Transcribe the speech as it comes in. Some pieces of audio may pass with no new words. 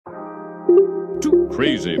Too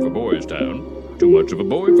crazy for Boys Town. Too much of a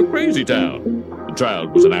boy for Crazy Town. The child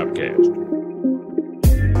was an outcast.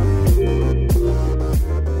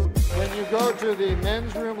 When you go to the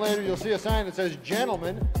men's room later, you'll see a sign that says,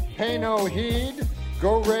 "Gentlemen, pay no heed,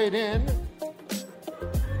 go right in."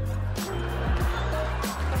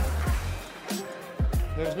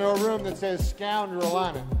 There's no room that says "scoundrel"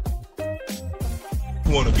 on it.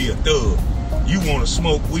 You want to be a thug. You want to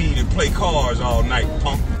smoke weed and play cards all night,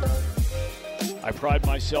 punk. I pride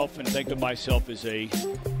myself and think of myself as a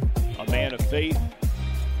man of faith.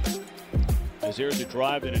 As there's a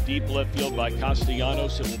drive in a deep left field by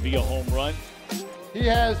Castellanos, it will be a home run. He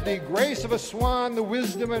has the grace of a swan, the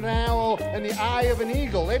wisdom of an owl, and the eye of an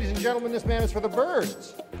eagle. Ladies and gentlemen, this man is for the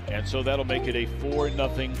birds. And so that'll make it a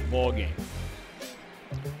 4-0 ball game.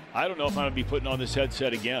 I don't know if I'm going to be putting on this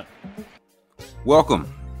headset again.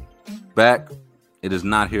 Welcome back. It is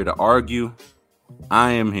not here to argue.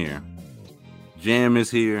 I am here. Jam is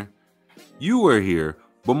here. You are here.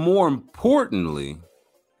 But more importantly,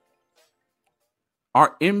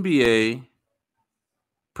 our NBA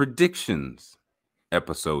predictions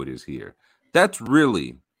episode is here. That's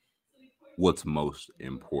really what's most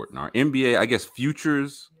important. Our NBA, I guess,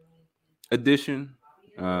 futures edition.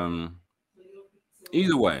 Either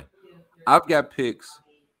way, I've got picks.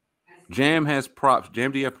 Jam has props.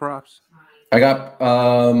 Jam, do you have props? I got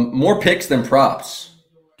more picks than props.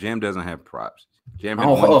 Jam doesn't have props. Jam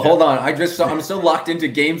hold on. I'm so locked into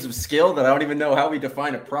games of skill that I don't even know how we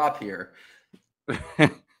define a prop here.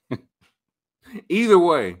 Either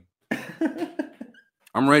way,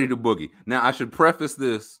 I'm ready to boogie. Now, I should preface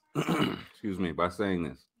this, excuse me, by saying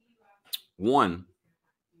this. One,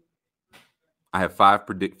 I have five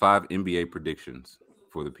NBA predictions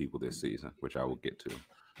for the people this season, which I will get to.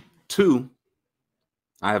 Two,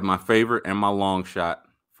 I have my favorite and my long shot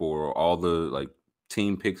for all the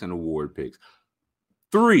team picks and award picks.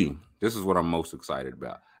 Three, this is what I'm most excited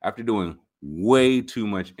about. After doing way too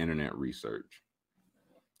much internet research,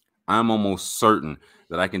 I'm almost certain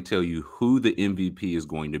that I can tell you who the MVP is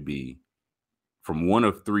going to be from one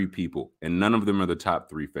of three people, and none of them are the top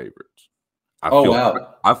three favorites.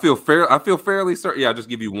 Wow. I feel fairly certain. Yeah, I just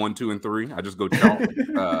give you 1, 2, and 3. I just go chalk.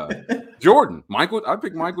 Jordan, Michael. I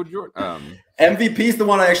picked Michael Jordan. MVP is the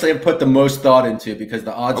one I actually have put the most thought into because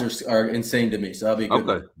the odds are insane to me. So that'll be good.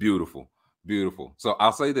 Okay, beautiful. So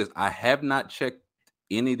I'll say this: I have not checked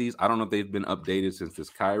any of these. I don't know if they've been updated since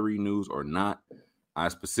this Kyrie news or not. I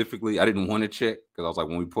didn't want to check because I was like,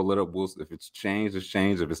 when we pull it up, if it's changed, it's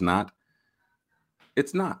changed. If it's not,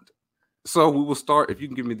 it's not. So we will start. If you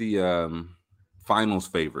can give me the finals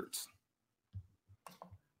favorites.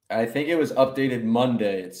 I think it was updated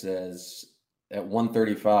Monday. It says at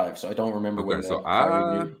 1:35. So I don't remember when. So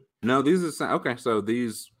no, these are okay. So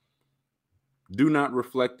these do not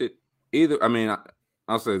reflect it either. I mean,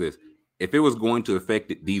 I'll say this: if it was going to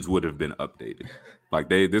affect it, these would have been updated.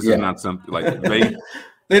 This is not something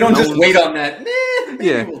they don't just wait on that.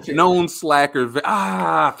 Yeah, known slacker.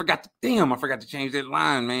 I forgot to change that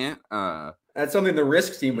line, man. That's something the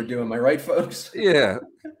Risk team would do. Am I right, folks? Yeah,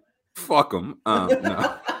 fuck them.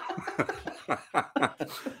 No.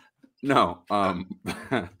 No.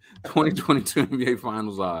 2022 NBA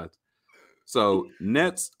Finals odds. So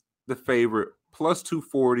Nets the favorite plus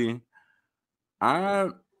 240.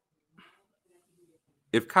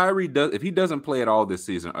 If he doesn't play at all this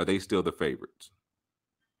season, are they still the favorites?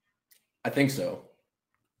 I think so.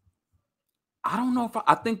 I don't know if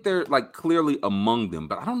I think they're clearly among them,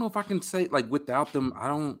 but I don't know if I can say without them. I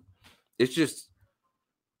don't. It's just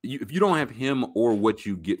if you don't have him or what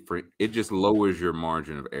you get for it, it just lowers your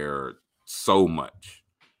margin of error so much.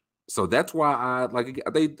 So that's why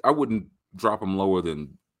I wouldn't drop them lower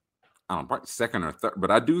than probably second or third,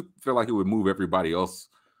 but I do feel like it would move everybody else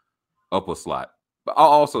up a slot. But I'll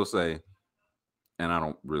also say, and I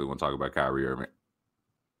don't really want to talk about Kyrie Irving.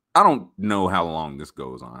 I don't know how long this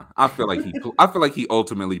goes on. I feel like he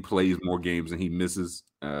ultimately plays more games than he misses,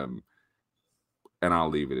 and I'll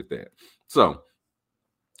leave it at that. So,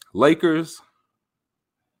 Lakers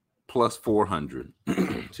plus 400.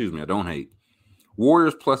 Excuse me, I don't hate.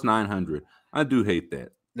 Warriors plus 900. I do hate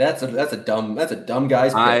that. That's a dumb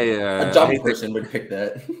guy's pick. A dumb person would pick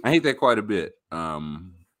that. I hate that quite a bit. I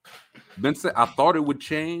thought it would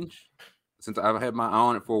change. Since I've had my eye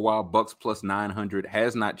on it for a while, Bucks plus 900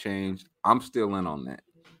 has not changed. I'm still in on that.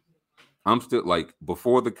 I'm still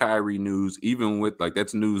before the Kyrie news, even with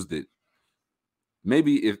that's news that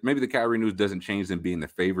maybe the Kyrie news doesn't change them being the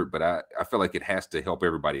favorite, but I feel like it has to help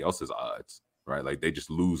everybody else's odds, right? They just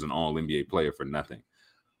lose an all NBA player for nothing.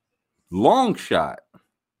 Long shot.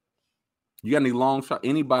 You got any long shot?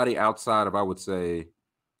 Anybody outside of, I would say,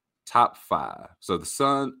 top 5. So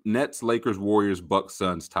the Nets, Lakers, Warriors, Bucks,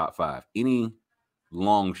 Suns, top 5. Any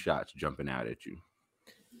long shots jumping out at you?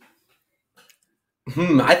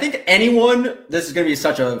 I think this is going to be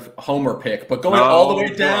such a homer pick, but going all the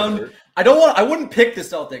way down, I wouldn't pick the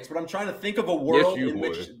Celtics, but I'm trying to think of a world in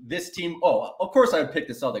which this team, of course I would pick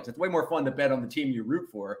the Celtics. It's way more fun to bet on the team you root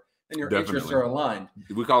for and your interests are aligned.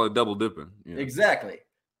 We call it double dipping. Yeah. Exactly.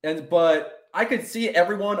 But I could see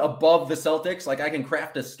everyone above the Celtics. Like I can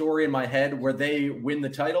craft a story in my head where they win the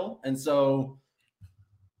title. And so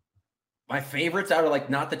my favorites out of like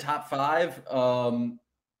not the top 5,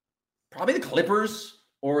 probably the Clippers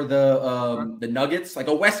or the Nuggets, like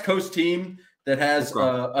a West Coast team that has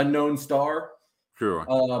a known star. Sure.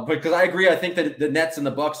 Because I agree. I think that the Nets and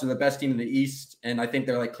the Bucks are the best team in the East. And I think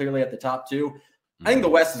they're like clearly at the top 2. I think the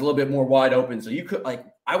West is a little bit more wide open. So you could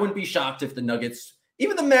I wouldn't be shocked if the Nuggets,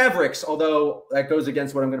 even the Mavericks, although that goes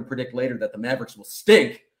against what I'm going to predict later, that the Mavericks will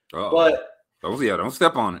stink. But don't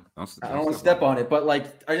step on it. I don't want to step on it. But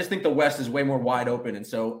I just think the West is way more wide open. And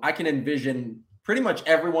so I can envision pretty much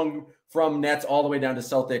everyone from Nets all the way down to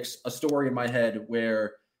Celtics, a story in my head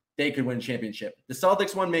where they could win a championship. The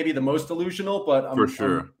Celtics one may be the most delusional, but I'm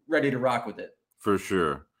ready to rock with it. For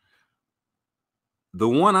sure. The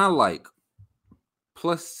one I like,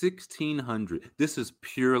 plus 1,600. This is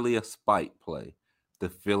purely a spite play. The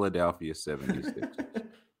Philadelphia 76ers.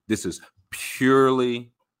 This is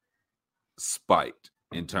purely spite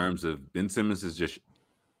in terms of Ben Simmons has just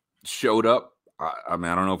showed up. I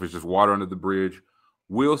mean, I don't know if it's just water under the bridge.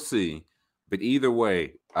 We'll see. But either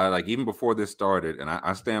way, even before this started, and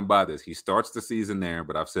I stand by this, he starts the season there,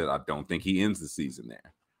 but I've said I don't think he ends the season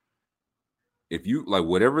there. If you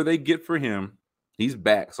whatever they get for him, he's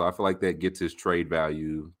back. So I feel like that gets his trade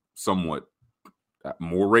value somewhat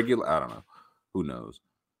more regular. I don't know. Who knows?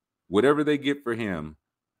 Whatever they get for him,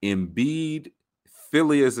 Embiid,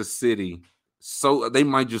 Philly as a city, so they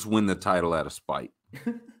might just win the title out of spite.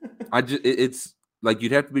 It's like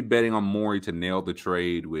you'd have to be betting on Morey to nail the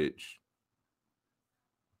trade, which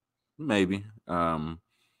maybe.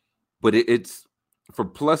 But it's for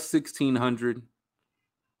plus 1,600.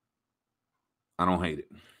 I don't hate it.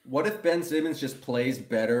 What if Ben Simmons just plays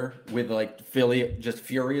better with Philly just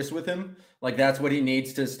furious with him? That's what he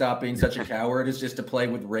needs to stop being such a coward, is just to play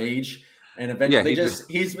with rage. And eventually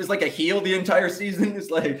he's like a heel the entire season.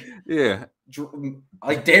 It's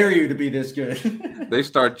I dare you to be this good. They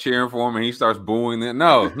start cheering for him and he starts booing them.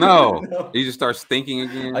 No. He just starts thinking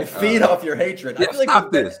again. I feed off your hatred. I feel like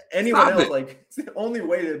stop this. Anyone stop else, it's the only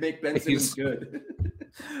way to make Ben Simmons good.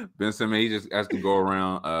 Ben Simmons, he just has to go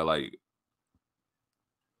around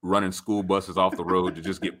running school buses off the road to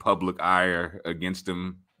just get public ire against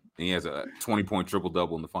him. And he has a 20-point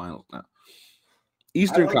triple-double in the finals now.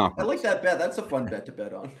 Eastern Conference. I like that bet. That's a fun bet to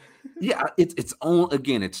bet on. Yeah,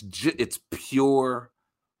 it's pure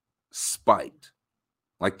spite.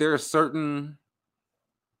 There are certain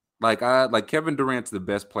Kevin Durant's the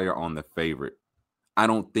best player on the favorite. I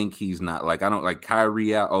don't think he's not I don't like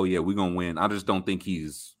Kyrie out. Oh yeah, we're gonna win. I just don't think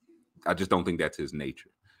that's his nature.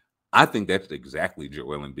 I think that's exactly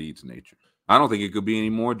Joel Embiid's nature. I don't think it could be any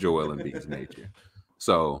more Joel Embiid's nature.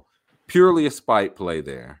 So purely a spite play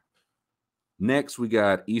there. Next, we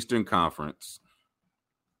got Eastern Conference.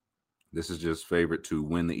 This is just favorite to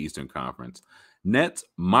win the Eastern Conference. Nets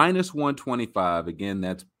minus 125. Again,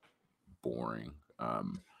 that's boring.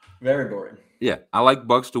 Very boring. Yeah, I like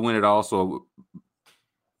Bucks to win it also.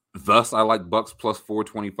 Thus, I like Bucks plus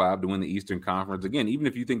 425 to win the Eastern Conference. Again, even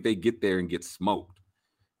if you think they get there and get smoked,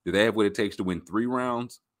 do they have what it takes to win 3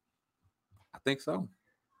 rounds? I think so.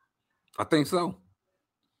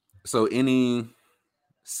 So any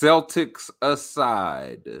Celtics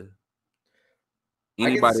aside,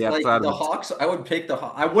 anybody outside of the Hawks? I would pick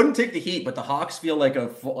I wouldn't take the Heat, but the Hawks feel like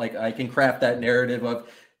I can craft that narrative of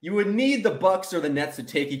you would need the Bucks or the Nets to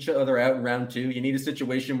take each other out in round 2. You need a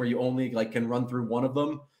situation where you only can run through one of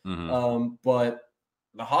them. Mm-hmm. But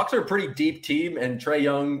the Hawks are a pretty deep team, and Trae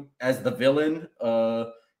Young as the villain,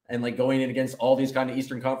 and going in against all these kind of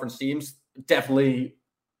Eastern Conference teams definitely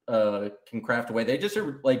can craft a way. They just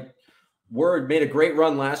are made a great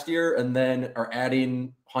run last year, and then are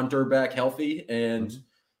adding Hunter back healthy, and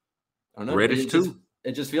I don't know. Reddish too.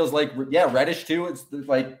 It just feels Reddish too. It's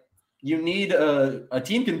you need a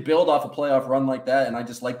team can build off a playoff run like that, and I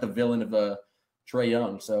just like the villain of Trae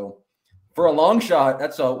Young. So for a long shot,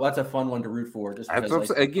 that's a fun one to root for. Just because,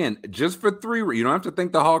 again, just for 3, you don't have to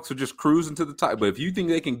think the Hawks are just cruising to the top, but if you think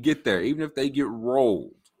they can get there, even if they get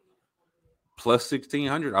rolled, plus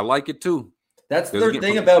 1,600, I like it too. That's the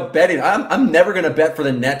thing about betting. I'm never going to bet for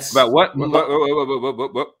the Nets. About what?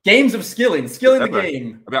 Games of skilling the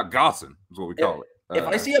game. About gossing is what we call it. If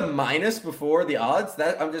I see a minus before the odds,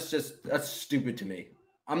 that's stupid to me.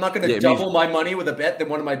 I'm not going to double my money with a bet. Then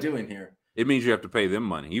what am I doing here? It means you have to pay them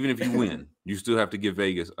money. Even if you win, you still have to give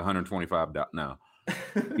Vegas $125 now.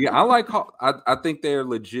 Yeah, I think they're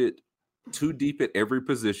legit too deep at every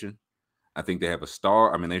position. I think they have a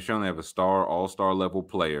star. I mean, they've shown they have a star, all-star level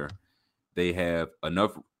player. They have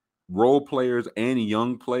enough role players and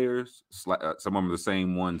young players. Some of them are the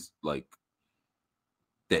same ones, like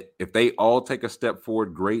that. If they all take a step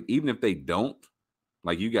forward, great. Even if they don't,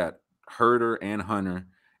 like you got Herter and Hunter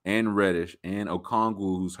and Reddish and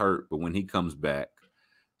Okongwu, who's hurt, but when he comes back,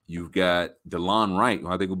 you've got DeLon Wright, who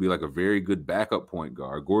I think will be like a very good backup point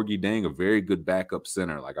guard. Gorgie Dang, a very good backup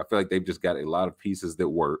center. Like I feel like they've just got a lot of pieces that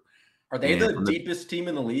work. Are they the deepest team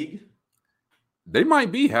in the league? They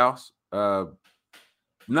might be, House. I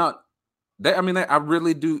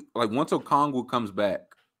really do. Like once Okongwu comes back,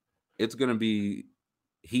 it's gonna be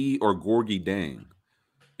he or Gorgie Dang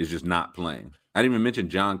is just not playing. I didn't even mention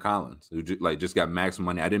John Collins, who just got max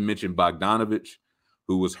money. I didn't mention Bogdanovich,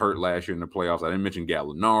 who was hurt last year in the playoffs. I didn't mention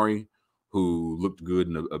Gallinari, who looked good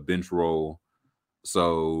in a bench role.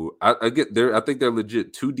 So I get there. I think they're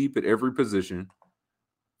legit too deep at every position.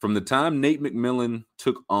 From the time Nate McMillan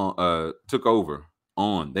took over,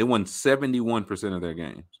 they won 71% of their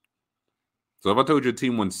games. So if I told you a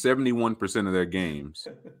team won 71% of their games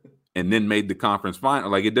and then made the conference final,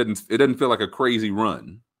 like it doesn't feel like a crazy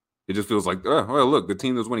run. It just feels like, oh, well, look, the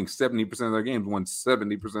team that's winning 70% of their games won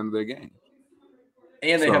 70% of their games.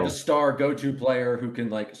 And they have a star go-to player who can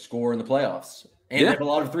like score in the playoffs. And they have a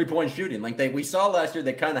lot of three-point shooting. Like we saw last year,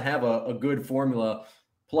 they kind of have a good formula.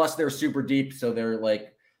 Plus they're super deep, so they're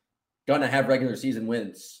like gonna have regular season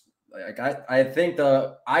wins. Like I think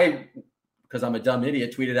because I'm a dumb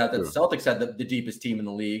idiot, tweeted out that the Celtics had the deepest team in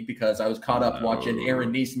the league because I was caught up watching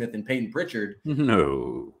Aaron Nesmith and Peyton Pritchard.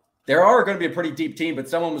 No. There are going to be a pretty deep team, but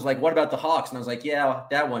someone was like, what about the Hawks? And I was like, yeah,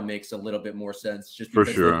 that one makes a little bit more sense. Just for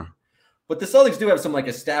sure. But the Celtics do have some like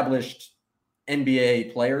established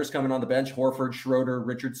NBA players coming on the bench, Horford, Schroeder,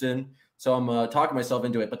 Richardson. So I'm talking myself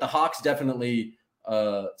into it. But the Hawks definitely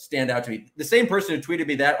stand out to me. The same person who tweeted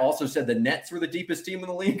me that also said the Nets were the deepest team in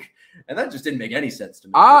the league. And that just didn't make any sense to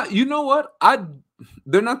me. You know what?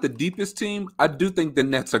 They're not the deepest team. I do think the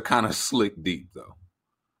Nets are kind of slick deep, though.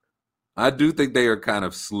 I do think they are kind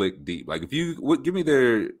of slick deep. Like if you give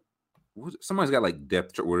me somebody's got like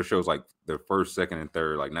depth where it shows like their first, second, and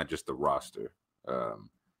third, like not just the roster.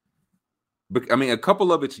 But I mean, a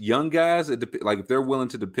couple of it's young guys. Like if they're willing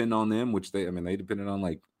to depend on them, which they depended on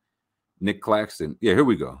like Nick Claxton. Yeah, here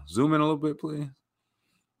we go. Zoom in a little bit, please.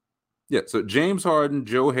 Yeah, so James Harden,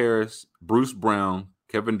 Joe Harris, Bruce Brown,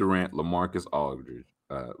 Kevin Durant, LaMarcus Aldridge.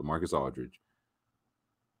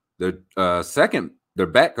 Their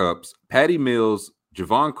backups, Patty Mills,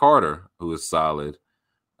 Javon Carter, who is solid,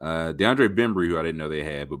 DeAndre Bembry, who I didn't know they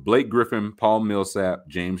had, but Blake Griffin, Paul Millsap,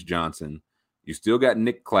 James Johnson. You still got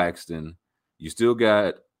Nick Claxton. You still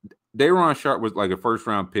got Day'Ron Sharp was like a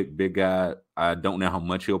first-round pick, big guy. I don't know how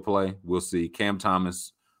much he'll play. We'll see. Cam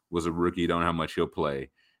Thomas was a rookie. Don't know how much he'll play.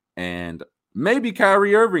 And maybe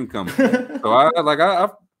Kyrie Irving comes. So I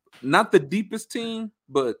not the deepest team,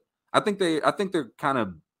 but I think they're kind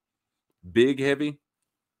of big heavy.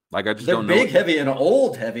 Like I just don't know. They're big heavy and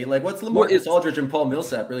old heavy. Like what's LaMarcus Aldridge and Paul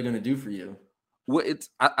Millsap really going to do for you? Well,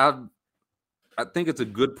 I think it's a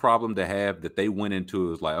good problem to have that they went into.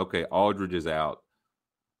 It was like, okay, Aldridge is out.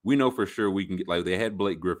 We know for sure we can get, like they had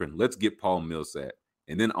Blake Griffin. Let's get Paul Millsap.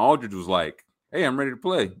 And then Aldridge was like, hey, I'm ready to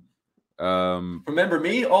play. Remember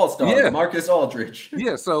me? All-star, Marcus Aldridge.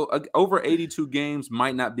 Yeah, so over 82 games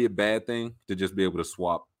might not be a bad thing to just be able to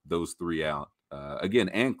swap those three out.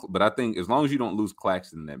 But I think as long as you don't lose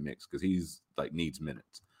Claxton in that mix, because he's like needs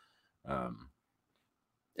minutes.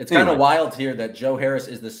 It's kind of wild here that Joe Harris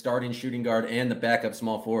is the starting shooting guard and the backup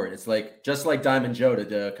small forward. It's like just like Diamond Joe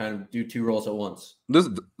to kind of do two roles at once.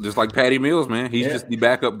 Just like Patty Mills, man. He's just the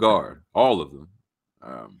backup guard. All of them.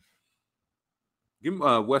 Give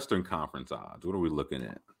him Western Conference odds. What are we looking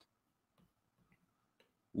at?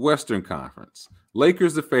 Western Conference.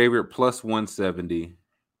 Lakers the favorite, plus 170.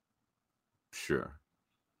 Sure.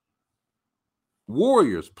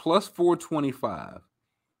 Warriors, plus 425.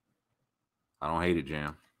 I don't hate it,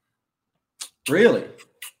 Jam. Really?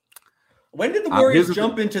 When did the Warriors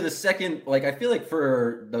jump into the second? Like, I feel like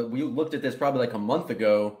we looked at this probably like a month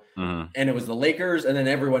ago, and it was the Lakers and then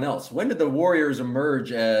everyone else. When did the Warriors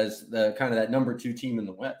emerge as the kind of that number 2 team in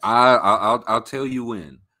the West? I'll tell you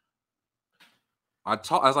when. I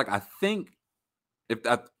was like, I think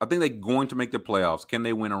they're going to make the playoffs. Can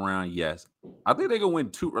they win a round? Yes. I think they're gonna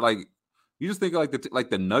win 2. Like you just think like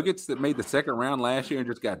the Nuggets that made the second round last year and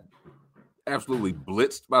just got absolutely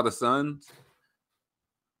blitzed by the Suns,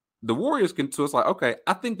 the Warriors can. So it's like, okay,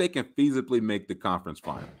 I think they can feasibly make the conference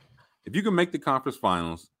final. If you can make the conference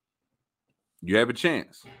finals, you have a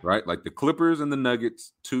chance, right? Like the Clippers and the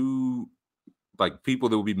Nuggets, two like people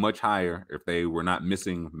that would be much higher if they were not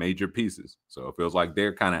missing major pieces. So it feels like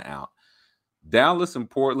they're kind of out. Dallas and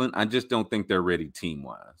Portland, I just don't think they're ready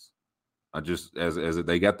team-wise. I just as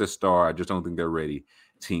they got the star, I just don't think they're ready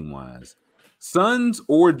team-wise. Suns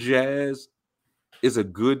or Jazz is a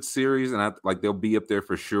good series, and they'll be up there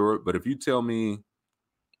for sure. But if you tell me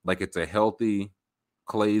like it's a healthy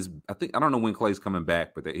Clay's, I don't know when Clay's coming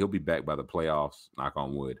back, but he'll be back by the playoffs. Knock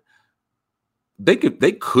on wood. They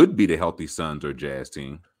could be the healthy Suns or Jazz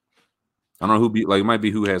team. I don't know it might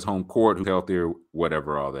be who has home court, who's healthier,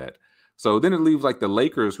 whatever, all that. So then it leaves like the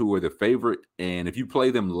Lakers, who are the favorite, and if you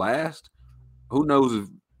play them last, who knows if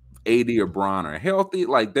AD or Bron are healthy?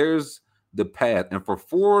 Like there's the path, and for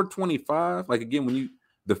 425, like again,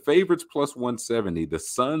 the favorites plus 170, the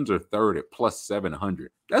Suns are third at plus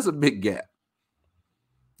 700. That's a big gap.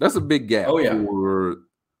 That's a big gap. Oh yeah. For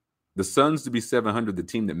the Suns to be 700, the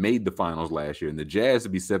team that made the finals last year, and the Jazz to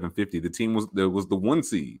be 750, the team was the 1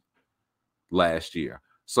 seed last year.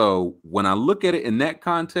 So when I look at it in that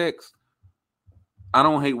context, I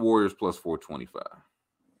don't hate Warriors plus 425.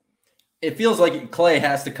 It feels like Clay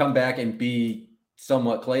has to come back and be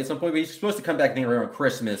somewhat Clay at some point, but he's supposed to come back around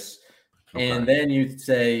Christmas. Okay. And then you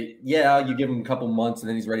say, yeah, you give him a couple months and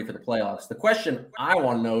then he's ready for the playoffs. The question I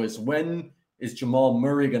want to know is, when is Jamal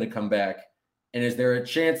Murray going to come back? And is there a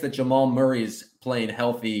chance that Jamal Murray is playing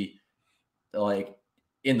healthy like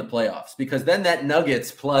in the playoffs? Because then that Nuggets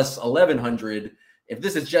plus 1,100, if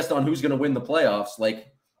this is just on who's going to win the playoffs,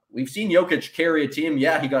 like we've seen Jokic carry a team.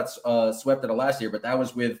 Yeah, he got swept at the last year, but that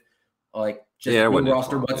was with like just no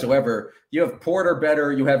roster whatsoever. You have Porter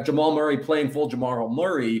better. You have Jamal Murray playing full Jamal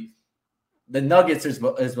Murray. The Nuggets is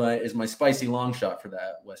my spicy long shot for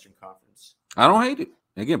that Western Conference. I don't hate it.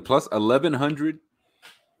 Again, plus 1,100.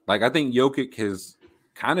 Like I think Jokic has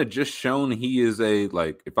kind of just shown he is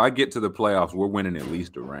if I get to the playoffs, we're winning at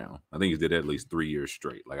least a round. I think he's did at least 3 years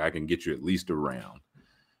straight. Like I can get you at least a round.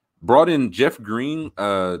 Brought in Jeff Green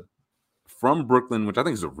from Brooklyn, which I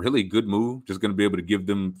think is a really good move. Just going to be able to give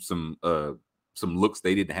them some looks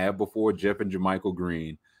they didn't have before. Jeff and JaMychal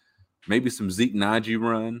Green, maybe some Zeke Naji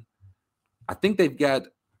run. I think they've got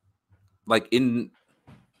like in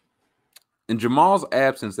Jamal's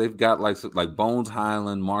absence, they've got like Bones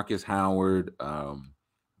Highland, Marcus Howard,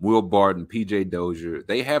 Will Barton, PJ Dozier.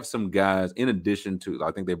 They have some guys in addition to,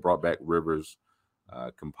 I think they brought back Rivers,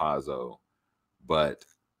 Campazzo. But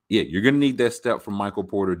yeah, you're going to need that step from Michael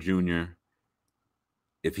Porter Jr.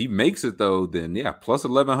 If he makes it though, then yeah, plus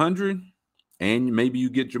 1,100, and maybe you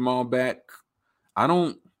get Jamal back.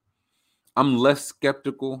 I'm less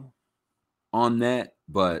skeptical on that,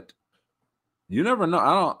 but you never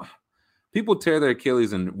know. People tear their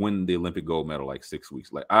Achilles and win the Olympic gold medal like 6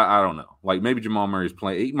 weeks. Like I don't know. Like maybe Jamal Murray's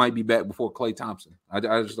playing. He might be back before Klay Thompson. I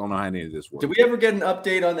just don't know how any of this works. Did we ever get an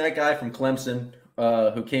update on that guy from Clemson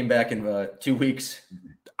who came back in 2 weeks?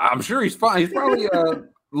 I'm sure he's fine. He's probably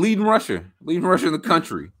leading rusher in the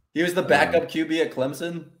country. He was the backup QB at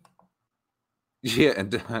Clemson. Yeah,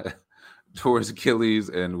 and tore his Achilles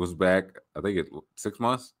and was back. I think it 6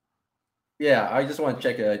 months. Yeah, I just want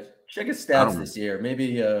to check his stats this year. Maybe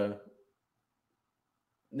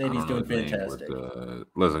he's doing fantastic.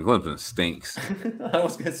 Listen, Clemson stinks. I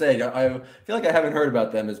was gonna say, I feel like I haven't heard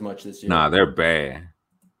about them as much this year. Nah, they're bad,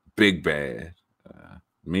 big bad.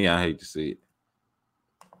 I hate to see it.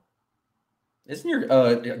 Isn't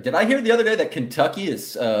did I hear the other day that Kentucky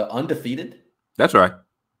is undefeated? That's right.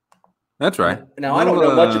 That's right. Now, I don't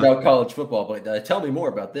know much about college football, but tell me more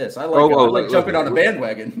about this. I like jumping on the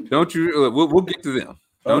bandwagon. Don't you? We'll get to them.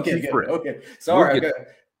 Okay. Sorry.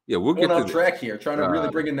 We'll get on track here, trying to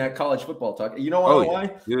really bring in that college football talk. You know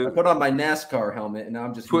why? Yeah. I put on my NASCAR helmet, and now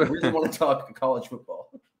I'm just really want to talk college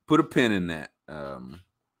football. Put a pin in that. Let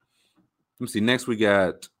me see. Next, we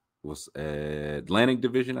got Atlantic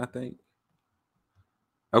Division, I think.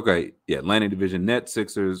 Okay, yeah, Atlantic Division. Nets,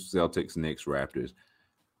 Sixers, Celtics, Knicks, Raptors.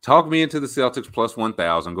 Talk me into the Celtics plus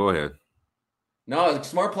 1,000. Go ahead. No, the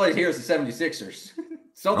smart play here is the 76ers.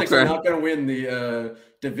 Celtics are not going to win the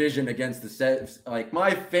division against the Sets. Like, my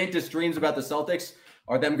faintest dreams about the Celtics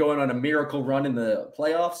are them going on a miracle run in the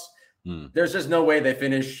playoffs. There's just no way they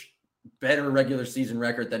finish better regular season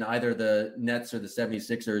record than either the Nets or the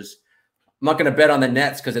 76ers. I'm not going to bet on the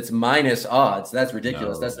Nets because it's minus odds. That's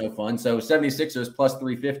ridiculous. No. That's no fun. So 76ers plus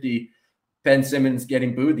 350, Ben Simmons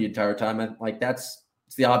getting booed the entire time.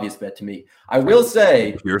 It's the obvious bet to me. I will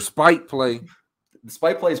say your spike play. The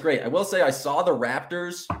spike play is great. I will say I saw the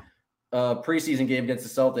Raptors preseason game against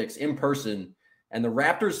the Celtics in person, and the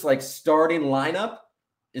Raptors like starting lineup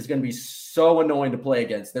is going to be so annoying to play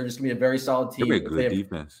against. They're just going to be a very solid team. They're a good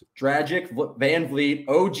defense. Dragic, Van Vliet,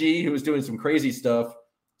 OG, who was doing some crazy stuff,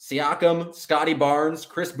 Siakam, Scotty Barnes,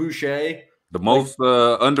 Chris Boucher. The most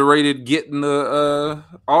underrated get in the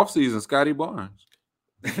offseason, Scotty Barnes.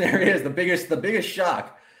 There he is, the biggest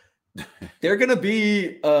shock. They're going to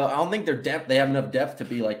be I don't think they have enough depth to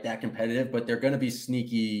be like that competitive, but they're going to be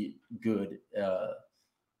sneaky good.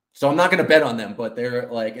 So I'm not going to bet on them, but they're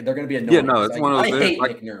going to be annoying. Yeah, no, it's one of those. I hate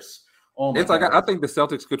Nick Nurse. Oh my God. I think the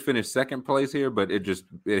Celtics could finish second place here, but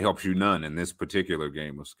it helps you none in this particular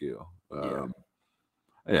game of skill.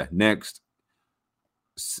 Next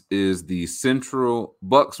is the Central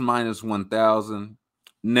Bucks minus 1,000.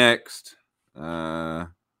 Next,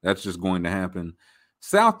 that's just going to happen.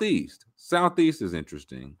 Southeast is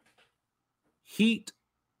interesting. Heat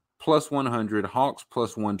plus 100, Hawks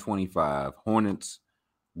plus 125, Hornets,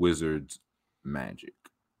 Wizards, Magic.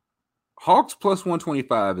 Hawks plus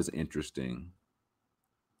 125 is interesting.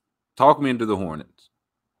 Talk me into the Hornets.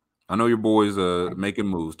 I know your boys making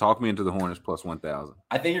moves. Talk me into the Hornets plus 1,000.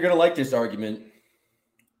 I think you're going to like this argument.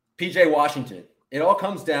 PJ Washington. It all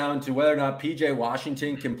comes down to whether or not PJ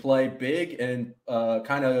Washington can play big and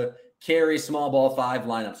kind of carry small ball 5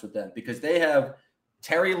 lineups with them, because they have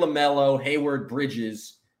Terry LaMelo, Hayward,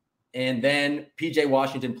 Bridges, and then PJ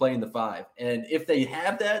Washington playing the 5. And if they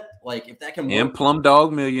have that, like if that can work. And Plum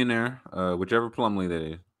Dog Millionaire, whichever Plumlee that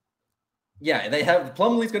is. Yeah, they have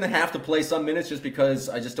Plumlee's going to have to play some minutes just because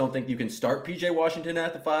I just don't think you can start PJ Washington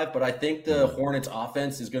at the 5. But I think the Hornets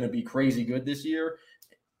offense is going to be crazy good this year.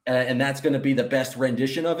 And that's going to be the best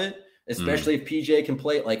rendition of it, especially if PJ can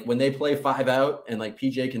play, like when they play 5 out and like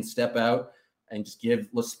PJ can step out and just give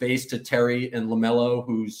space to Terry and LaMelo,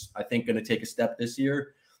 who's I think going to take a step this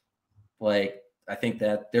year. Like, I think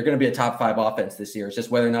that they're going to be a top 5 offense this year. It's just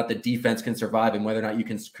whether or not the defense can survive and whether or not you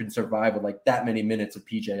can survive with like that many minutes of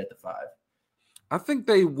PJ at the 5. I think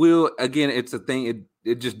they will. Again, it's a thing.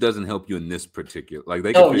 It just doesn't help you in this particular. Like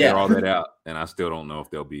they can figure all that out, and I still don't know if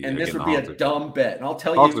they'll be. And this would be a dumb bet. And I'll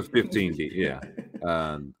tell Hawks you, are 15 deep.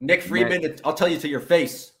 Yeah. Nick Friedman. I'll tell you to your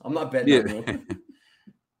face. I'm not betting on you.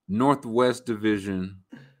 Northwest Division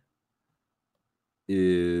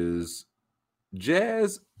is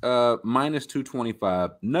Jazz minus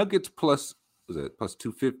 225, Nuggets plus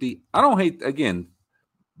 250. I don't hate, again,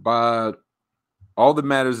 by all that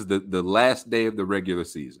matters is the last day of the regular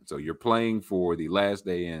season. So you're playing for the last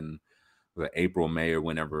day in April, May, or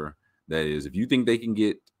whenever that is. If you think they can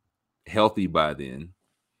get healthy by then,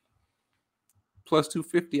 plus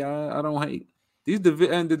 250, I don't hate.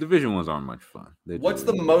 And the division ones aren't much fun. What's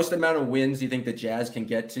the most amount of wins you think the Jazz can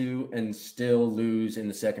get to and still lose in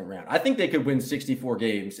the second round? I think they could win 64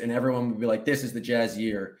 games, and everyone would be like, "This is the Jazz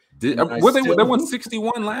year." They won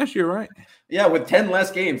 61 last year, right? Yeah, with 10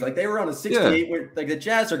 less games. Like they were on a 68. Yeah. Like the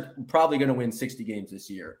Jazz are probably going to win 60 games this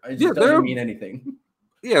year. It just doesn't mean anything.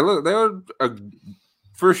 Yeah, look, they're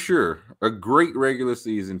for sure a great regular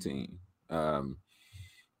season team.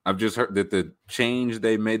 I've just heard that the change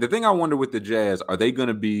they made. The thing I wonder with the Jazz, are they going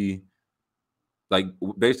to be like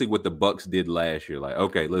basically what the Bucks did last year? Like,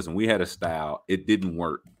 okay, listen, we had a style. It didn't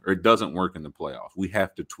work, or it doesn't work in the playoffs. We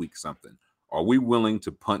have to tweak something. Are we willing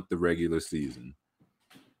to punt the regular season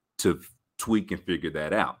to tweak and figure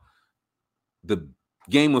that out? The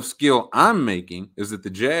game of skill I'm making is that the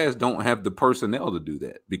Jazz don't have the personnel to do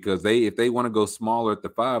that, because if they want to go smaller at the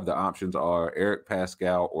 5, the options are Eric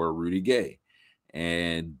Pascal or Rudy Gay.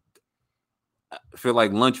 And I feel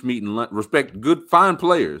like lunch meat and respect good, fine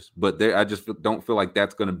players, but I just don't feel like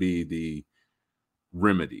that's going to be the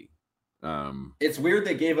remedy. It's weird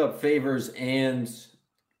they gave up Favors and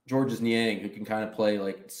Georges Niang, who can kind of play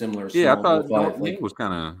like similar. Yeah, I thought Niang was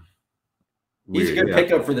kind of weird. He's a good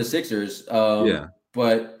pickup for the Sixers.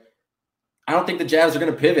 But I don't think the Jazz are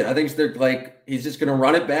going to pivot. I think they're like, he's just going to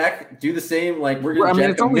run it back, do the same. Like we're going to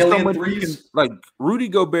jack a million threes. Like Rudy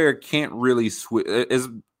Gobert can't really switch. As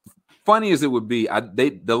funny as it would be,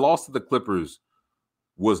 the loss to the Clippers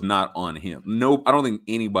was not on him. No, I don't think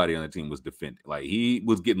anybody on the team was defending. Like he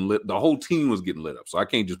was getting lit. The whole team was getting lit up. So I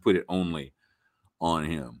can't just put it only on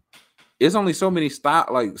him. It's only so many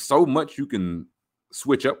so much you can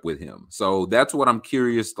switch up with him. So that's what I'm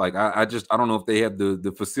curious. Like I don't know if they have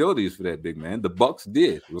the facilities for that, big man. The Bucks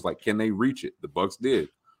did. It was like, can they reach it? The Bucks did.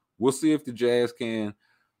 We'll see if the Jazz can.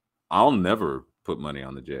 I'll never put money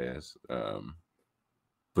on the Jazz.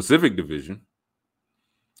 Pacific Division.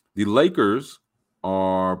 The Lakers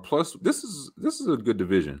are plus. This is a good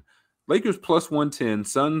division. Lakers plus 110,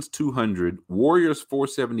 Suns 200, Warriors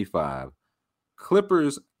 475,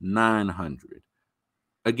 Clippers 900.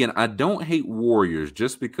 again, I don't hate Warriors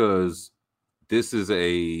just because this is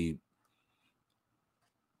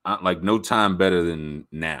like no time better than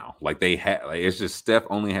now. Like they had, like it's just Steph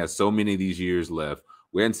only has so many of these years left.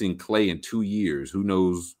 We hadn't seen Clay in 2 years. Who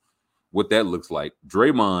knows what that looks like?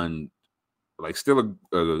 Draymond, like still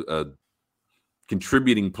a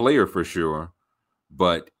contributing player for sure,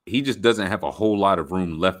 but he just doesn't have a whole lot of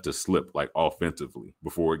room left to slip like offensively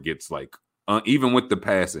before it gets like even with the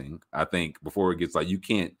passing. I think before it gets like you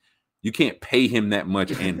can't pay him that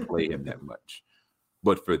much and play him that much.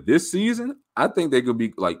 But for this season, I think they could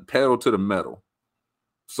be like pedal to the metal.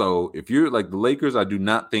 So if you're like the Lakers, I do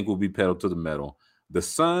not think will be pedal to the metal. The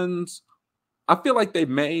Suns, I feel like they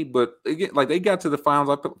may, but again, like they got to the finals.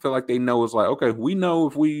 I feel like they know it's like, okay, we know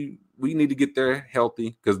if we need to get there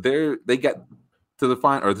healthy because they got to the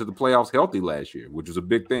final or to the playoffs healthy last year, which was a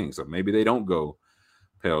big thing. So maybe they don't go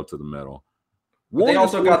pedal to the metal. They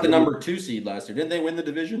also got the number 2 seed last year. Didn't they win the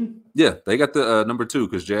division? Yeah, they got the number 2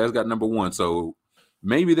 because Jazz got number 1. So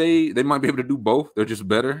maybe they might be able to do both. They're just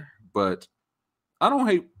better. But I don't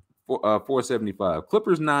hate 475.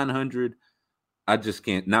 Clippers 900. I just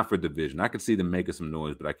can't, not for division. I could see them making some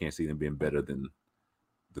noise, but I can't see them being better than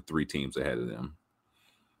the 3 teams ahead of them.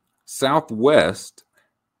 Southwest,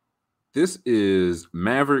 this is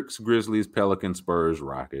Mavericks, Grizzlies, Pelicans, Spurs,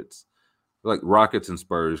 Rockets. Like Rockets and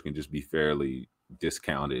Spurs can just be fairly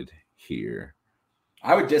discounted here.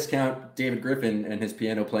 I would discount David Griffin and his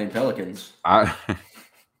piano playing Pelicans. I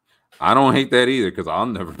don't hate that either because I'll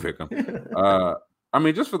never pick them. I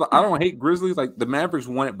mean, just for I don't hate Grizzlies. Like the Mavericks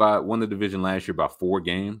won the division last year by 4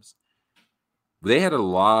 games. They had a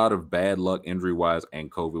lot of bad luck injury wise and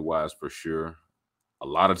COVID wise for sure. A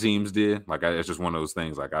lot of teams did. Like it's just one of those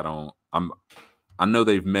things. Like I know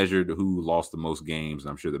they've measured who lost the most games, and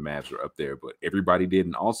I'm sure the Mavs are up there, but everybody did.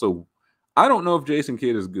 And also, I don't know if Jason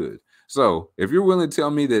Kidd is good. So if you're willing to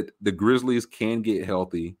tell me that the Grizzlies can get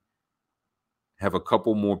healthy, have a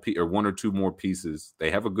couple more or 1 or 2 more pieces, they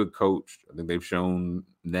have a good coach. I think they've shown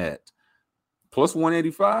that. Plus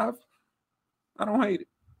 185, I don't hate it.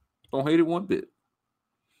 Don't hate it one bit.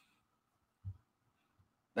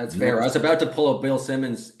 That's fair. I was about to pull up Bill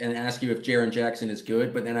Simmons and ask you if Jaren Jackson is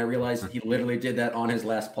good, but then I realized he literally did that on his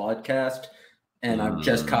last podcast, and I'm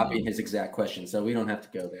just copying his exact question, so we don't have to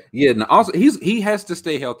go there. Yeah, no, also he has to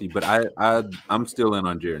stay healthy, but I'm still in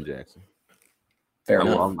on Jaren Jackson. Fair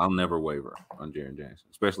enough. I'll never waver on Jaren Jackson,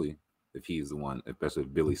 especially if he's the one, especially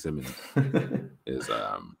if Billy Simmons is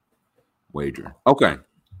wager. Okay.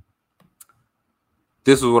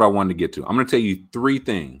 This is what I wanted to get to. I'm going to tell you 3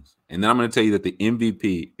 things, and then I'm going to tell you that the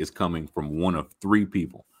MVP is coming from one of 3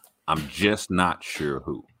 people. I'm just not sure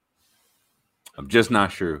who.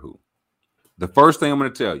 The first thing I'm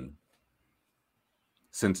going to tell you,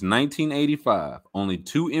 since 1985, only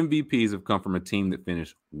 2 MVPs have come from a team that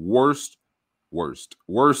finished worse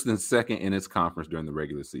than second in its conference during the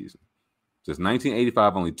regular season. Since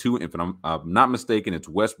 1985, only 2. If I'm not mistaken, it's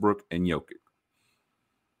Westbrook and Jokic.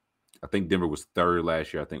 I think Denver was 3rd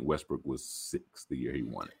last year. I think Westbrook was 6th the year he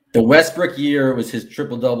won it. The Westbrook year was his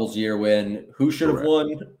triple doubles year. When who should have won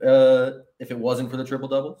if it wasn't for the triple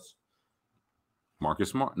doubles? Marcus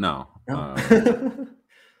Smart? No.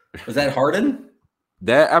 Was that Harden?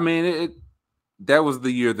 That was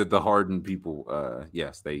the year that the Harden people.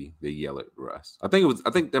 Yes, they yell at Russ. I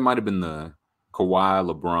think that might have been the Kawhi,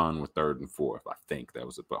 LeBron were 3rd and 4th. I think that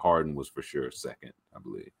was it, but Harden was for sure 2nd, I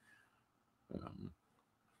believe.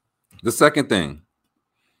 The second thing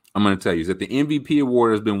I'm going to tell you is that the MVP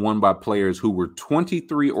award has been won by players who were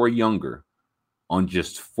 23 or younger on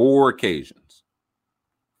just 4 occasions.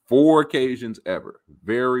 4 occasions ever.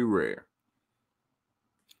 Very rare.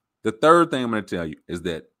 The third thing I'm going to tell you is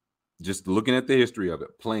that just looking at the history of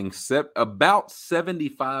it, playing about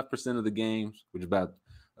 75% of the games, which is about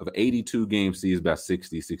of 82 game seasons, about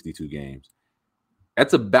 62 games.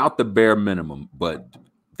 That's about the bare minimum, but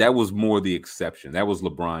that was more the exception. That was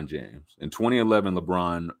LeBron James. In 2011,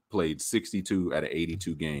 LeBron played 62 out of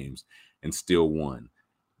 82 games and still won.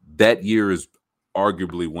 That year is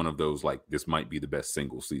arguably one of those, like, this might be the best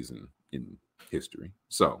single season in history.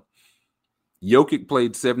 So, Jokic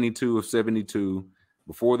played 72 of 72.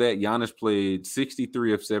 Before that, Giannis played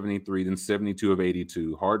 63 of 73, then 72 of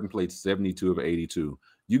 82. Harden played 72 of 82.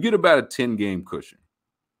 You get about a 10-game cushion.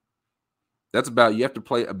 That's about, you have to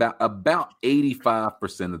play about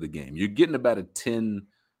 85% of the game. You're getting about a 10,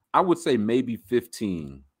 I would say maybe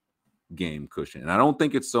 15 game cushion. And I don't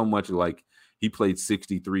think it's so much like he played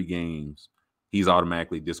 63 games, he's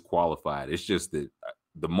automatically disqualified. It's just that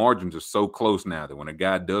the margins are so close now that when a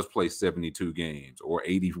guy does play 72 games or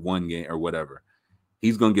 81 games or whatever,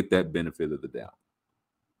 he's going to get that benefit of the doubt.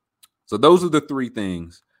 So those are the three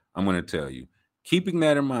things I'm going to tell you. Keeping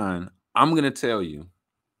that in mind, I'm going to tell you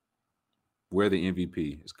where the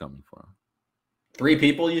MVP is coming from. 3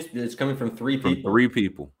 people? It's coming from 3 people? From 3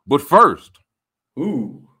 people. But first.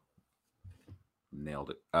 Ooh. Nailed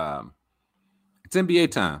it. It's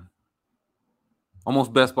NBA time.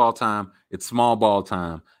 Almost best ball time. It's small ball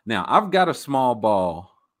time. Now, I've got a small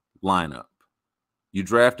ball lineup. You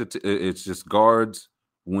draft it. It's just guards,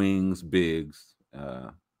 wings, bigs,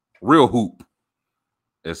 real hoop,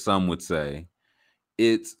 as some would say.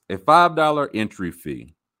 It's a $5 entry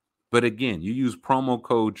fee. But again, you use promo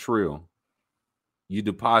code TRILL. You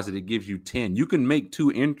deposit, it gives you 10. You can make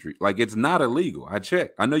 2 entries. Like, it's not illegal. I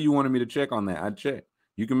checked. I know you wanted me to check on that. I checked.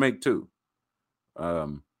 You can make 2.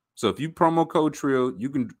 So if you promo code TRILL,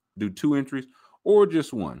 you can do 2 entries or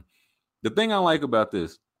just 1. The thing I like about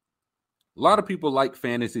this, a lot of people like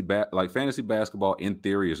fantasy basketball. In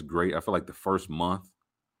theory, is great. I feel like the first month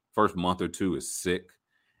or 2 is sick,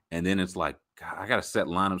 and then it's like, God, I gotta set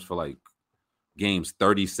lineups for like games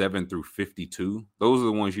 37 through 52. Those are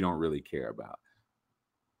the ones you don't really care about.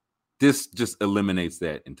 This just eliminates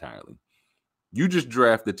that entirely. You just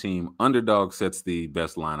draft the team. Underdog sets the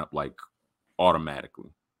best lineup like automatically.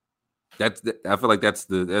 I feel like that's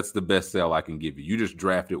the best sell I can give you. You just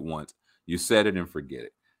draft it once. You set it and forget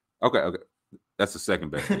it. Okay. That's the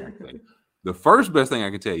second best thing I can tell you. The first best thing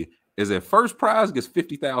I can tell you is that first prize gets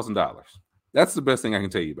 $50,000. That's the best thing I can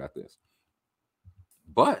tell you about this.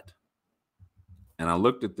 But, and I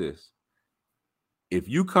looked at this, if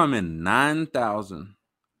you come in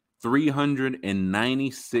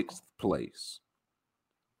 9,396th place,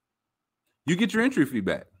 you get your entry fee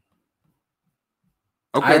back.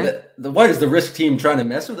 Okay. What is the risk team trying to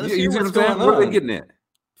mess with us? You see what I'm saying? What are they getting at?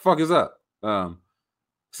 Fuck is up.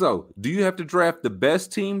 So do you have to draft the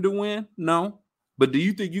best team to win? No. But do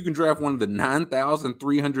you think you can draft one of the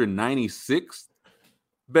 9,396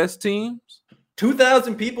 best teams?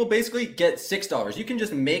 2,000 people basically get $6. You can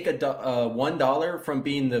just make a $1 from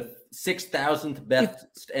being the 6,000th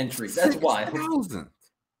best entry. That's why. 6,000.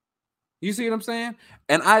 You see what I'm saying?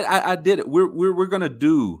 And I did it. We're gonna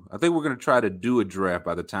do. I think we're gonna try to do a draft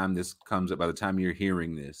by the time this comes up. By the time you're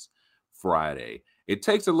hearing this Friday, it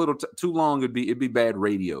takes a little too long. It'd be bad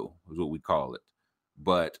radio, is what we call it.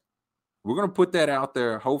 But we're gonna put that out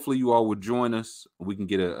there. Hopefully, you all would join us. We can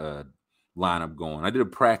get a lineup going. I did a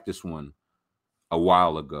practice one a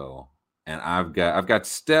while ago, and I've got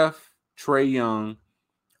Steph, Trae Young,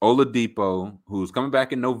 Oladipo, who's coming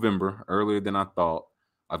back in November, earlier than I thought.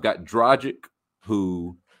 I've got Dragic,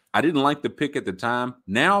 who I didn't like the pick at the time.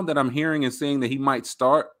 Now that I'm hearing and seeing that he might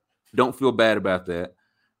start, don't feel bad about that.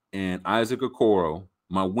 And Isaac Okoro.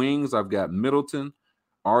 My wings, I've got Middleton,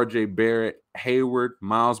 RJ Barrett, Hayward,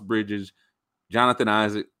 Miles Bridges, Jonathan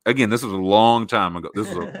Isaac. Again, this was a long time ago. This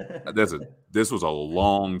was a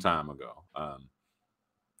long time ago.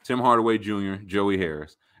 Tim Hardaway Jr., Joey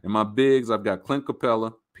Harris. And my bigs, I've got Clint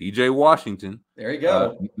Capella, PJ Washington. There you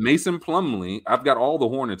go. Mason Plumlee. I've got all the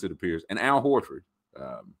Hornets, it appears, and Al Horford.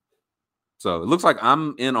 So it looks like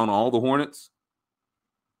I'm in on all the Hornets.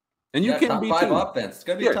 And you can be top 5 too. Offense. It's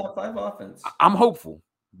going to be a top 5 offense. I'm hopeful,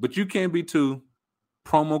 but you can be too.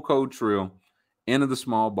 Promo code TRILL, end of the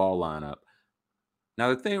small ball lineup. Now,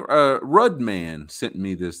 the thing, Rudman sent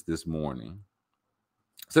me this morning.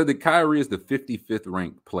 Said that Kyrie is the 55th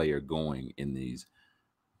ranked player going in these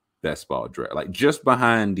best ball draft, like just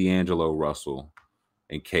behind D'Angelo Russell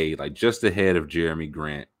and Cade, like just ahead of Jeremy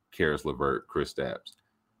Grant, Karis LeVert, Kristaps.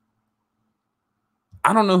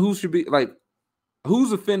 I don't know who should be like,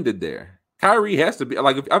 who's offended there. Kyrie has to be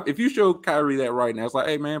like, if you show Kyrie that right now, it's like,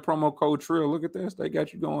 hey man, promo code TRILL, look at this, they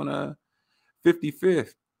got you going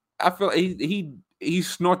 55th. I feel like he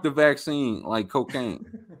snort the vaccine like cocaine.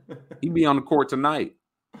 He'd be on the court tonight.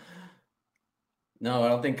 No, I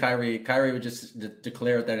don't think Kyrie would just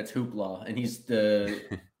declare that it's hoopla, and he's the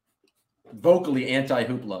vocally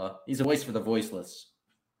anti-hoopla. He's a voice for the voiceless.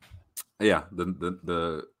 Yeah,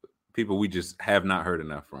 the people we just have not heard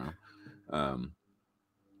enough from.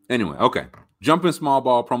 Anyway, okay. Jump in small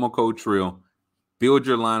ball, promo code TRILL. Build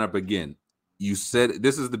your lineup again. You said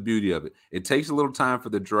this is the beauty of it. It takes a little time for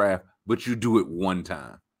the draft, but you do it one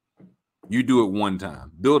time. You do it one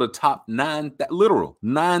time. Build a top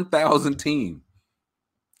 9,000 team.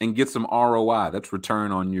 And get some ROI. That's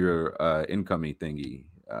return on your incoming thingy.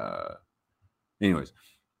 Anyways,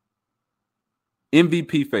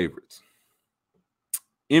 MVP favorites.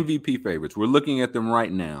 We're looking at them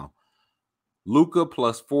right now. Luka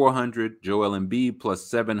plus 400, Joel Embiid plus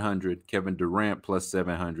 700, Kevin Durant plus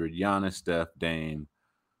 700, Giannis, Steph, Dame,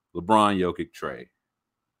 LeBron, Jokic, Trae.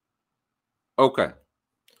 Okay.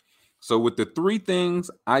 So with the three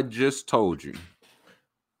things I just told you,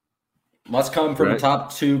 must come from a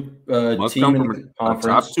top two must team come in from the a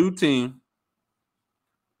conference. top two team.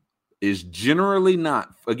 Is generally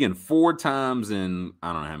not, again, 4 times in,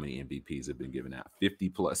 I don't know how many MVPs have been given out, 50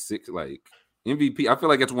 plus 6, like MVP. I feel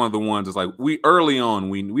like it's one of the ones that's like, we early on,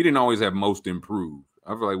 we didn't always have most improved.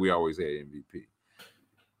 I feel like we always had MVP.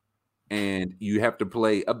 And you have to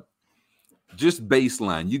play just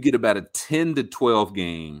baseline. You get about a 10 to 12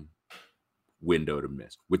 game window to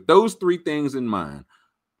miss. With those 3 things in mind,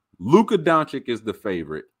 Luka Doncic is the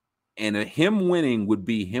favorite, and him winning would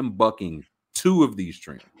be him bucking 2 of these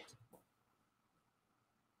trends.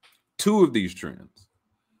 2 of these trends.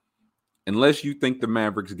 Unless you think the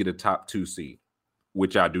Mavericks get a top 2 seed,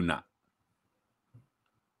 which I do not.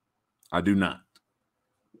 I do not.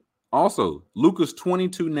 Also, Luka's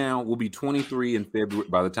 22 now, will be 23 in February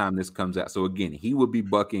by the time this comes out. So again, he would be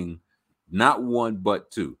bucking not 1 but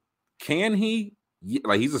 2. Can he?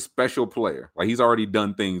 Like, he's a special player. Like, he's already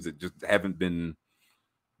done things that just haven't been.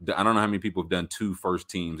 I don't know how many people have done 2 first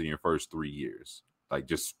teams in your first 3 years. Like,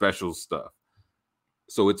 just special stuff.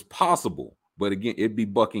 So it's possible, but again, it'd be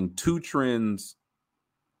bucking 2 trends.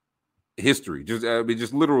 History,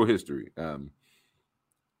 just literal history.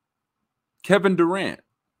 Kevin Durant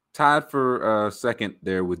tied for second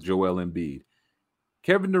there with Joel Embiid.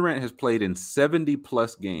 Kevin Durant has played in 70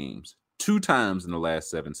 plus games 2 times in the last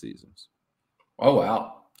 7 seasons. Oh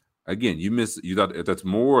wow! Again, you thought that's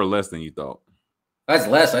more or less than you thought? That's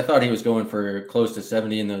less. I thought he was going for close to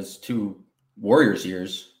 70 in those 2 Warriors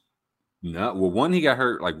years. No, well, one he got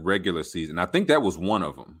hurt like regular season. I think that was one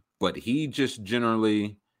of them, but he just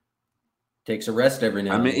generally takes a rest every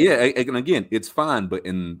now. I mean, yeah, and again, it's fine, but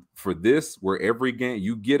for this, where every game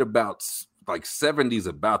you get about like 70's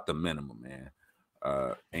about the minimum, man.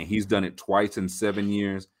 And he's done it twice in 7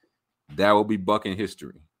 years. That will be bucking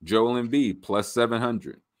history. Joel Embiid plus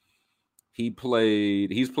 700. He's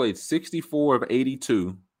played 64 of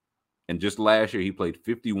 82, and just last year he played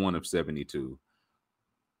 51 of 72.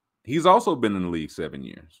 He's also been in the league 7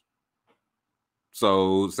 years.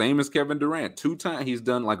 So same as Kevin Durant. 2 times he's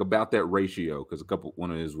done like about that ratio, because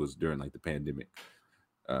one of his was during like the pandemic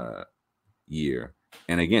year.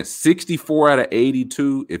 And again, 64 out of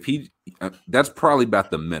 82. If he that's probably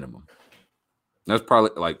about the minimum. That's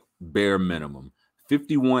probably like bare minimum.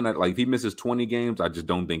 51, like if he misses 20 games, I just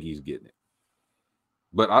don't think he's getting it.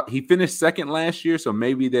 But he finished second last year, so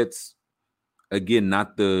maybe that's again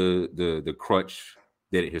not the crutch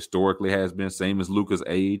that it historically has been, same as Luka's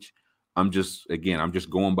age. I'm just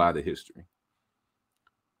going by the history.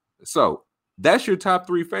 So that's your top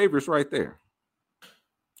 3 favorites right there.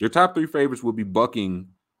 Your top 3 favorites will be bucking,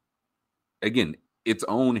 again, its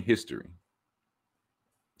own history.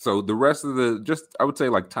 So the rest of I would say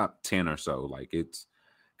like top 10 or so. Like it's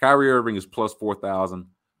Kyrie Irving is plus 4,000.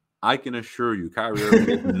 I can assure you, Kyrie Irving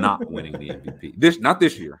is not winning the MVP. Not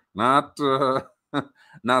this year. Not in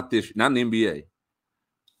the NBA.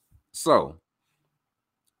 So,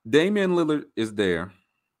 Damian Lillard is there,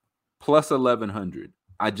 plus 1,100.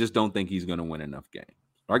 I just don't think he's going to win enough games.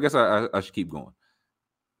 I guess I should keep going.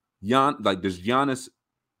 Does Giannis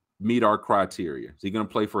meet our criteria? Is he going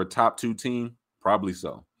to play for a top 2 team? Probably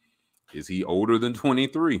so. Is he older than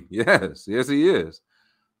 23? Yes. Yes, he is.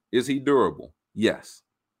 Is he durable? Yes.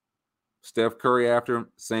 Steph Curry after him,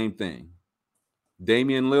 same thing.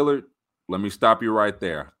 Damian Lillard, let me stop you right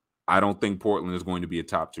there. I don't think Portland is going to be a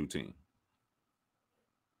top 2 team.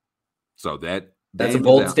 So that's a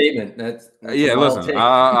bold statement. That's yeah. Listen,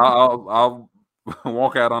 I'll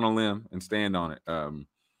walk out on a limb and stand on it.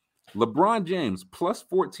 LeBron James plus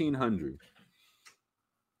 1,400.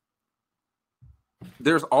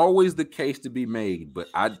 There's always the case to be made, but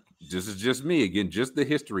this is just me again. Just the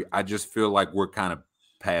history. I just feel like we're kind of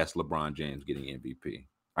past LeBron James getting MVP.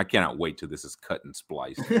 I cannot wait till this is cut and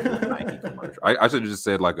spliced. Nike commercial. I should have just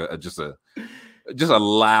said like just a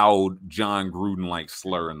loud John Gruden like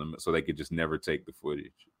slur in them, so they could just never take the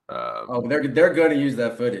footage. They're going to use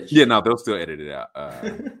that footage. Yeah, no, they'll still edit it out.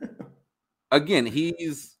 Again, he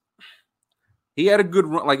had a good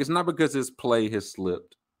run. Like, it's not because his play has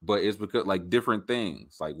slipped, but it's because like different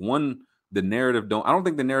things. Like the narrative I don't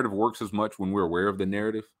think the narrative works as much when we're aware of the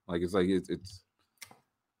narrative. Like it's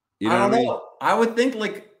you know I don't know. I would think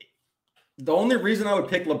like the only reason I would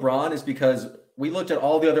pick LeBron is because we looked at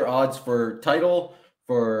all the other odds for title,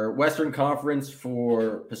 for Western Conference,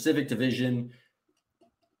 for Pacific Division.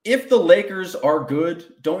 If the Lakers are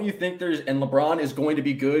good, don't you think and LeBron is going to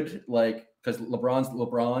be good? Like, because LeBron's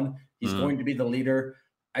LeBron, he's going to be the leader.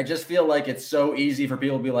 I just feel like it's so easy for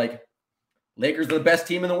people to be like, Lakers are the best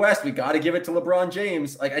team in the West. We got to give it to LeBron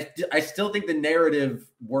James. Like I still think the narrative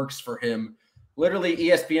works for him. Literally,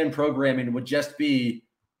 ESPN programming would just be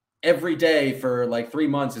every day for like 3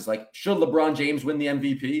 months is like, should LeBron James win the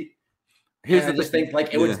MVP? I just think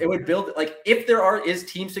like it would build like if there is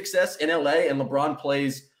team success in LA and LeBron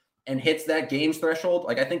plays and hits that games threshold,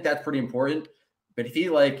 like I think that's pretty important. But if he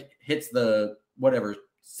like hits the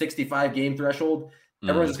 65 game threshold,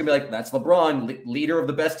 everyone's just gonna be like, that's LeBron, leader of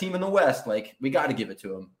the best team in the West. Like we got to give it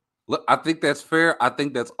to him. Look, I think that's fair. I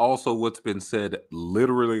think that's also what's been said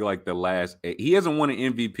literally like the last. He hasn't won an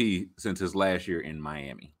MVP since his last year in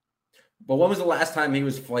Miami. But when was the last time he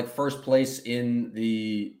was like first place in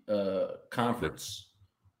the conference?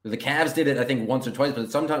 The Cavs did it, I think, once or twice.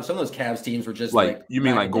 But sometimes some of those Cavs teams were just like you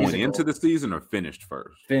mean like going into the season or finished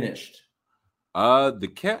first? Finished.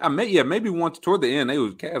 The Cavs, maybe once toward the end,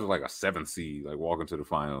 Cavs were like a 7th seed, like walking to the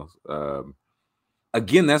finals.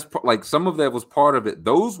 Again, that's like some of that was part of it.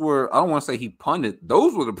 Those were, I don't want to say he punted.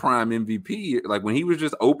 Those were the prime MVP. Like when he was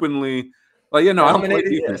just openly like, I don't play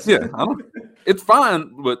defense. Yeah, it's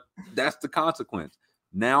fine, but that's the consequence.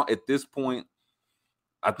 Now at this point,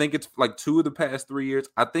 I think it's like 2 of the past 3 years.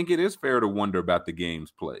 I think it is fair to wonder about the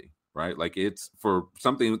game's play, right? Like it's for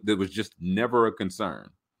something that was just never a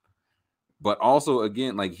concern. But also,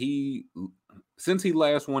 again, like since he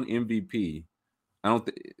last won MVP, I don't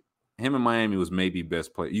think him in Miami was maybe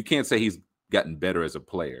best player. You can't say he's gotten better as a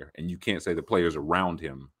player, and you can't say the players around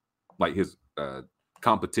him, like his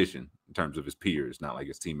competition in terms of his peers, not like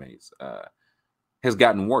his teammates, has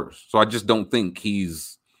gotten worse. So I just don't think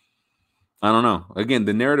he's. I don't know. Again,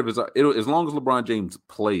 the narrative is as long as LeBron James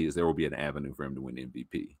plays, there will be an avenue for him to win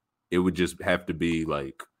MVP. It would just have to be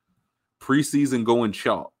like preseason going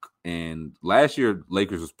chalk. And last year,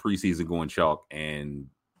 Lakers was preseason going chalk, and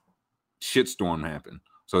shitstorm happened.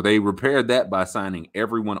 So they repaired that by signing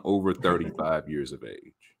everyone over 35 years of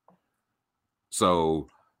age. So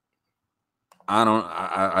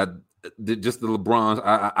just the LeBrons.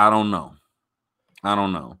 I don't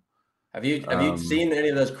know. Have you seen any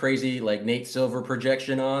of those crazy like Nate Silver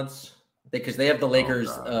projection odds? Because they have the Lakers,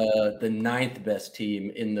 the 9th best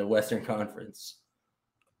team in the Western Conference.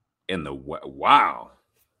 Wow.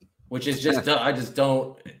 Which is just I just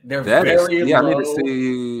don't. They're very low. I need to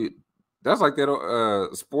see. That's like that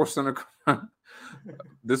Sports Center.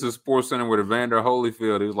 This is Sports Center with Evander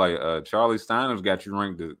Holyfield. He was like, Charlie Steiner's got you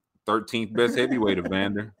ranked the 13th best heavyweight,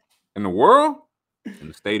 Evander, in the world, in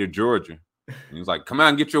the state of Georgia. And he was like, come out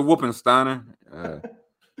and get your whooping, Steiner.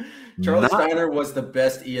 Charlie Steiner was the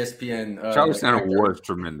best ESPN. Charlie Steiner was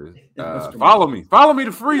tremendous. Follow me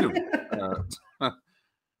to freedom.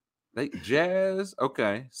 Jazz,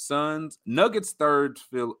 okay. Suns, Nuggets third.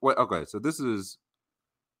 Okay, so this is.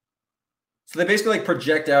 So they basically like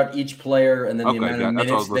project out each player and then the amount of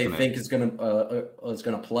minutes they think is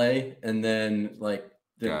gonna play, and then like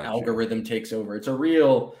the algorithm takes over. It's a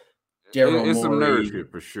real Daryl Morey. It's some nerd shit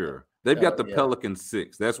for sure. They've got the Pelicans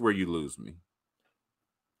 6. That's where you lose me.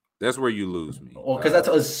 Well, because that's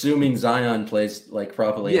assuming Zion plays like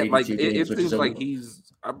properly. Yeah, like it seems like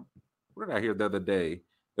he's. What did I hear the other day?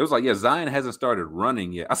 It was like, Zion hasn't started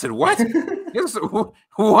running yet. I said, what?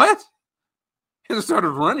 What? He hasn't started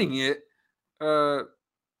running yet.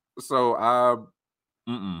 So I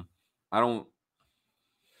don't.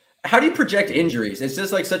 How do you project injuries? It's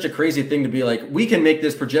just like such a crazy thing to be like, we can make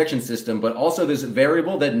this projection system, but also this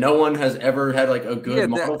variable that no one has ever had like a good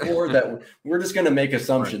model for, that we're just going to make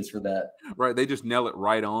assumptions for that. Right. They just nail it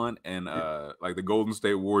right on. And like the Golden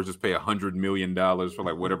State Warriors just pay $100 million for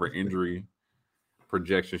like whatever injury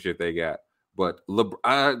projection shit they got. But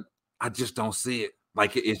I just don't see it.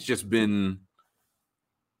 Like it's been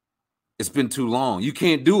too long. You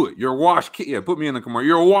can't do it. You're a wash king. Yeah, put me in the commercial.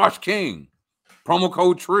 You're a wash king. Promo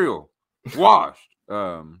code Trill. Washed.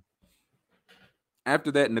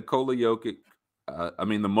 After that, Nikola Jokic,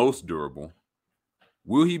 the most durable.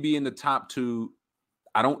 Will he be in the top 2?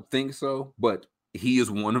 I don't think so, but he is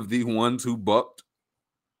one of the ones who bucked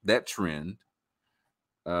that trend.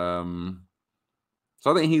 So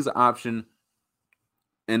I think he's an option.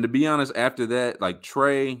 And to be honest, after that, like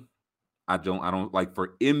Trey, I don't like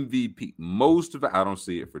for MVP. Most of it, I don't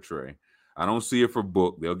see it for Trey. I don't see it for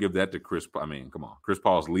Book. They'll give that to Chris. I mean, come on. Chris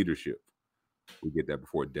Paul's leadership. We get that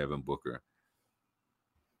before Devin Booker.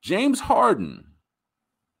 James Harden.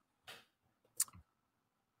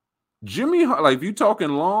 Like if you're talking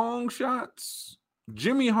long shots,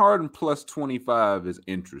 Jimmy Harden plus 25 is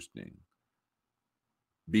interesting.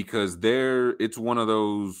 Because it's one of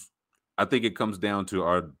those, I think it comes down to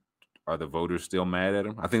are the voters still mad at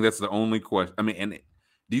him? I think that's the only question. I mean, and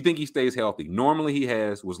do you think he stays healthy? Normally he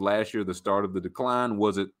was last year the start of the decline?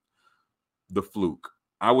 Was it the fluke.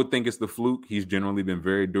 I would think it's the fluke. He's generally been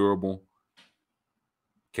very durable.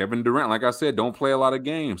 Kevin Durant, like I said, don't play a lot of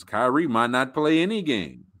games. Kyrie might not play any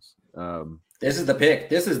games. This is the pick.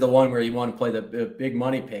 This is the one where you want to play the big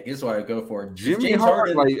money pick. This is what I go for. Jimmy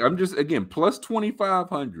Harden, like I'm just again plus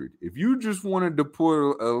 2,500. If you just wanted to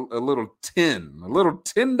put a little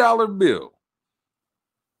 $10 bill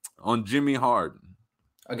on Jimmy Harden,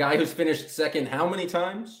 a guy who's finished second how many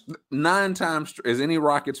times? 9 times, as any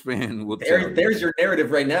Rockets fan will tell you. There's your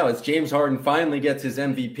narrative right now. It's James Harden finally gets his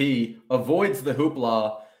MVP, avoids the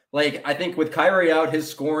hoopla. Like, I think with Kyrie out, his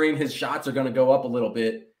scoring, his shots are going to go up a little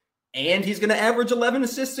bit, and he's going to average 11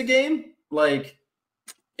 assists a game. Like,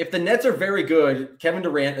 if the Nets are very good, Kevin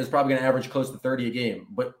Durant is probably going to average close to 30 a game,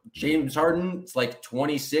 but James Harden, it's like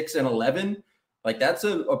 26 and 11. Like, that's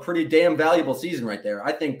a pretty damn valuable season right there.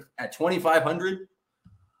 I think at 2,500,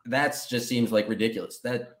 that just seems like ridiculous.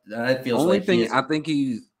 That feels only like thing I think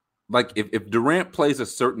he's like if Durant plays a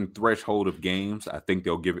certain threshold of games, I think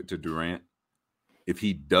they'll give it to Durant. If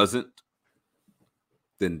he doesn't,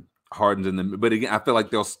 then Harden's in the. But again, I feel like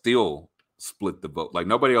they'll still split the vote. Like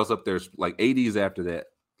nobody else up there. Like AD's after that.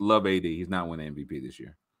 Love AD. He's not winning MVP this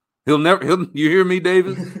year. He'll never. You hear me,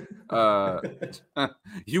 David?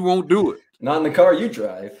 You won't do it. Not in the car you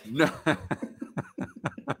drive. No.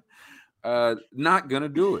 Not gonna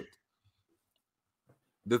do it.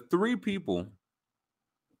 The 3 people,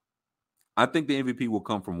 I think the MVP will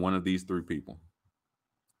come from one of these 3 people: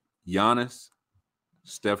 Giannis,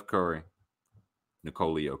 Steph Curry,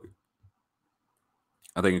 Nikola Jokic.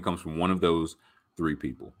 I think it comes from one of those 3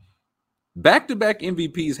 people. Back-to-back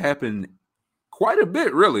MVPs happen quite a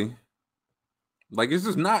bit, really. Like it's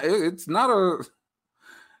just not. It's not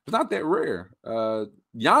that rare.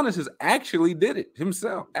 Giannis has actually did it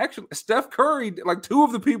himself. Actually, Steph Curry, like 2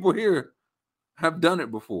 of the people here have done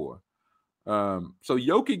it before. So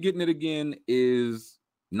Jokic getting it again is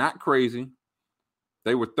not crazy.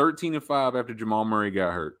 They were 13-5 after Jamal Murray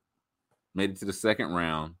got hurt. Made it to the second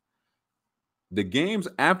round. The games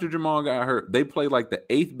after Jamal got hurt, they played like the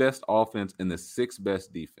 8th best offense and the 6th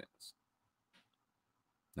best defense.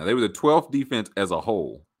 Now, they were the 12th defense as a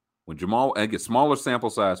whole. When Jamal, I get smaller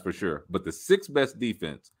sample size for sure, but the 6th best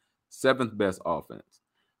defense, 7th best offense.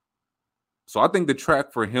 So I think the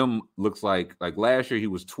track for him looks like last year he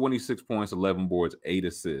was 26 points, 11 boards, 8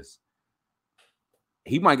 assists.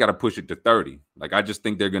 He might got to push it to 30. Like I just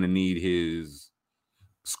think they're going to need his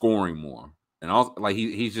scoring more. And also like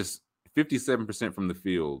he's just 57% from the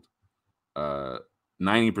field,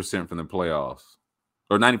 90% from the playoffs,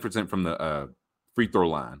 or 90% from the free throw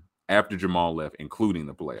line after Jamal left, including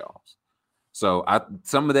the playoffs. So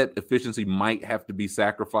some of that efficiency might have to be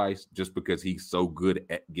sacrificed just because he's so good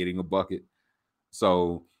at getting a bucket.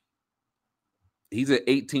 So he's at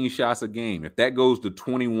 18 shots a game. If that goes to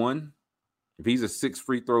 21, if he's at 6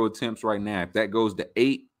 free throw attempts right now, if that goes to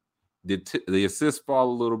 8, the assists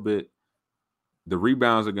fall a little bit. The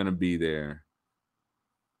rebounds are going to be there.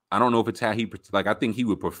 I don't know if it's how he like. I think he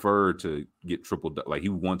would prefer to get triple. Like he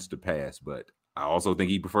wants to pass, but I also think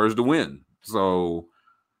he prefers to win. So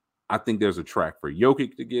I think there's a track for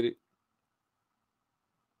Jokic to get it.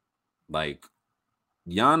 Like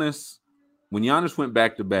Giannis, when Giannis went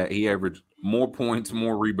back to back, he averaged more points,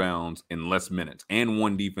 more rebounds, in less minutes, and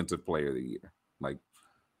won Defensive Player of the Year. Like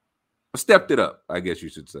stepped it up, I guess you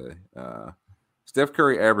should say. Steph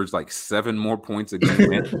Curry averaged like 7 more points a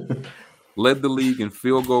game. Led the league in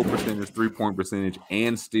field goal percentage, 3-point percentage,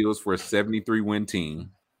 and steals for a 73-win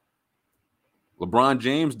team. LeBron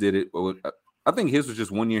James did it. I think his was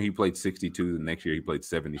just one year he played 62. The next year he played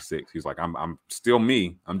 76. He's like, I'm still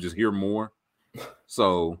me. I'm just here more.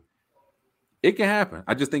 So it can happen.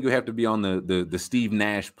 I just think you have to be on the Steve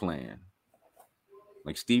Nash plan.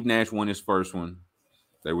 Like Steve Nash won his first one.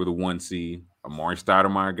 They were the 1 seed. Amari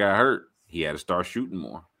Stoudemire got hurt. He had to start shooting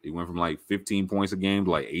more. He went from like 15 points a game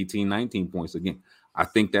to like 18, 19 points a game. I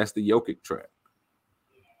think that's the Jokic track.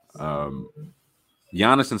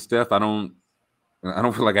 Giannis and Steph, I don't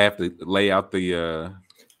feel like I have to lay out the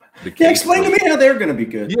case. Yeah, explain to me how they're going to be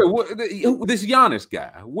good. Yeah, this Giannis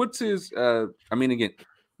guy. What's his? Again,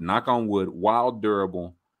 knock on wood, wild,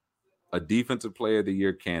 durable, a Defensive Player of the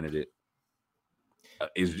Year candidate.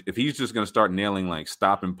 If he's just going to start nailing like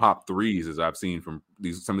stop and pop threes, as I've seen from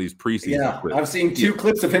some of these preseason clips. I've seen 2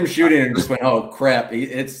 clips of him shooting and just went, "Oh crap,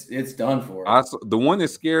 it's done for him." The one that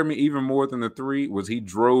scared me even more than the 3 was he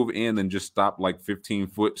drove in and just stopped like 15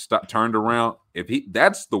 foot, turned around.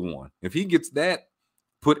 That's the one. If he gets that,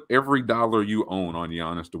 put every dollar you own on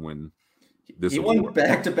Giannis to win this. He award. won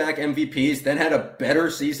back-to-back MVPs, then had a better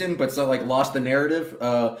season, but lost the narrative.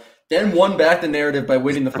 then won back the narrative by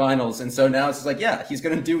winning the finals. And so now it's just like, yeah, he's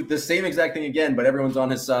going to do the same exact thing again, but everyone's on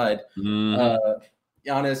his side.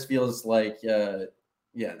 Giannis feels like,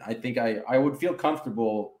 I think I would feel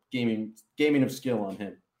comfortable gaming of skill on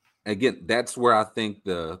him. Again, that's where I think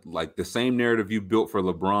the same narrative you built for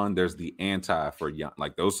LeBron, there's the anti for Giannis.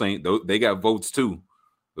 Like they got votes too.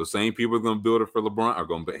 Those same people are going to build it for LeBron are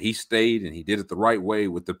going to. He stayed and he did it the right way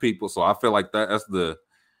with the people. So I feel like that hurts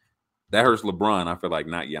LeBron. I feel like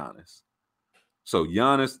not Giannis. So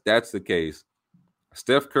Giannis, that's the case.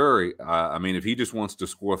 Steph Curry, I mean, if he just wants to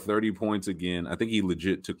score 30 points again, I think he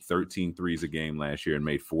legit took 13 threes a game last year and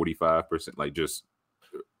made 45%, like just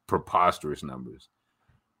preposterous numbers.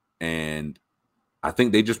 And I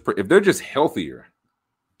think if they're just healthier,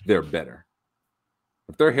 they're better.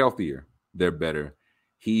 If they're healthier, they're better.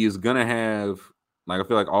 He is going to have, like, I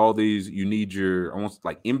feel like all these, you need your almost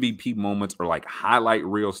like MVP moments or like highlight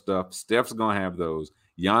reel stuff. Steph's going to have those.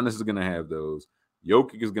 Giannis is going to have those.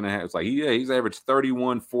 Jokic is going to have, it's like, he's averaged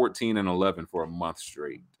 31, 14, and 11 for a month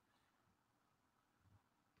straight.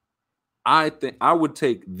 I think I would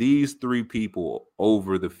take these three people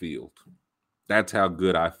over the field. That's how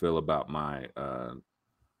good I feel about my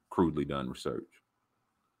crudely done research.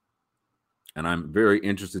 And I'm very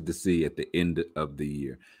interested to see at the end of the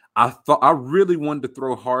year. I really wanted to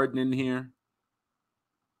throw Harden in here,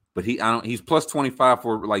 but he's plus 25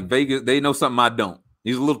 for like Vegas. They know something I don't.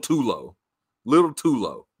 He's a little too low.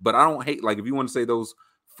 But I don't hate, like, if you want to say those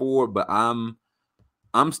four, but I'm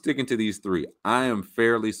sticking to these three. I am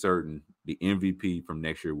fairly certain the MVP from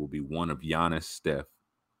next year will be one of Giannis, Steph,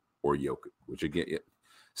 or Jokic, which again,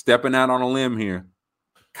 stepping out on a limb here.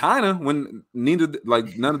 Kind of when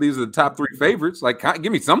none of these are the top three favorites. Like,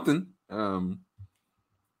 give me something.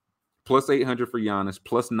 Plus 800 for Giannis,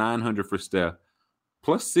 plus 900 for Steph,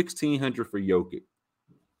 plus 1,600 for Jokic.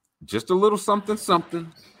 Just a little something.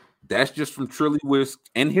 That's just from Trilly Whisk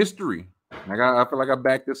and history. Like I feel like I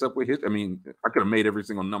backed this up with history. I mean, I could have made every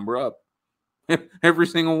single number up. Every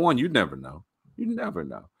single one. You'd never know.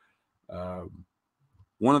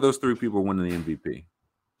 One of those three people winning the MVP.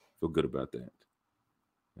 Feel good about that.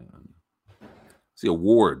 See,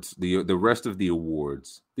 awards. The rest of the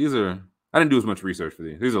awards. I didn't do as much research for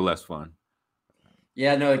these. These are less fun.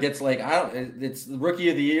 Yeah, no, it gets like it's the rookie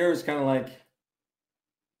of the year is kind of like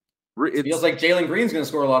it feels like Jalen Green's going to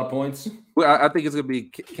score a lot of points. Well, I think it's going to be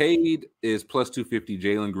Cade is plus 250.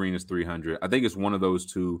 Jalen Green is 300. I think it's one of those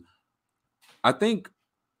two. I think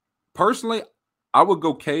personally, I would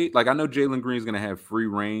go Cade. Like, I know Jalen Green is going to have free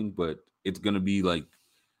reign, but it's going to be like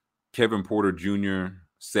Kevin Porter Jr.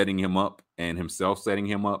 setting him up and himself setting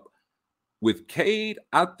him up. With Cade,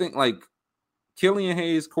 I think like Killian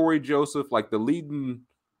Hayes, Corey Joseph, like the leading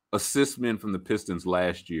assist men from the Pistons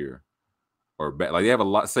last year, or like they have a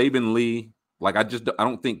lot. Saban Lee, like I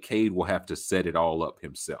don't think Cade will have to set it all up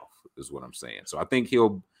himself. Is what I'm saying. So I think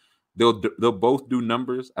they'll both do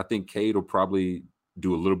numbers. I think Cade will probably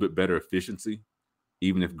do a little bit better efficiency,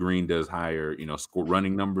 even if Green does higher, score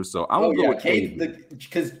running numbers. So I will go with Cade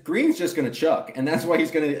because Green's just going to chuck, and that's why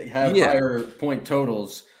he's going to have higher point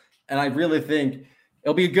totals. And I really think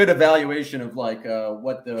it'll be a good evaluation of like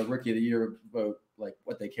what the rookie of the year vote, like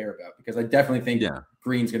what they care about, because I definitely think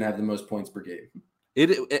Green's going to have the most points per game.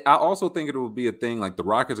 I also think it will be a thing like the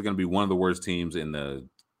Rockets are going to be one of the worst teams in the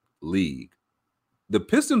league. The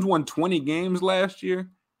Pistons won 20 games last year,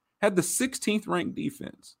 had the 16th ranked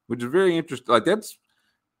defense, which is very interesting. Like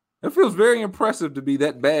it feels very impressive to be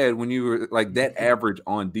that bad when you were like that average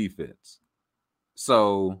on defense.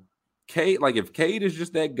 So Cade, like if Cade is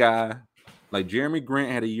just that guy, like Jeremy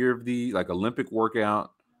Grant had a year of the like Olympic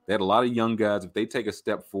workout. They had a lot of young guys. If they take a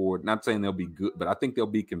step forward, not saying they'll be good, but I think they'll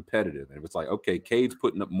be competitive. And if it's like, okay, Cade's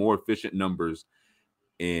putting up more efficient numbers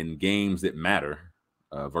in games that matter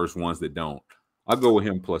versus ones that don't, I'll go with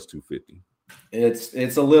him plus 250.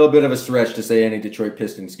 It's a little bit of a stretch to say any Detroit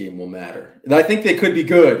Pistons game will matter. And I think they could be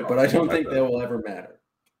good, but I don't think they will ever matter.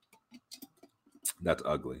 That's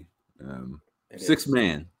ugly. Sixth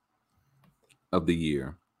man of the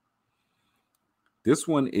year. This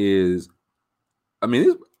one is, I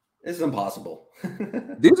mean, this is impossible.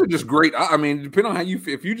 These are just great. I mean, depending on how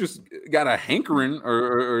if you just got a hankering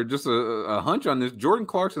or just a hunch on this, Jordan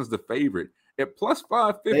Clarkson's the favorite at plus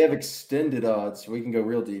 550. They have extended odds. We can go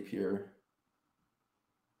real deep here.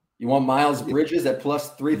 You want Miles Bridges at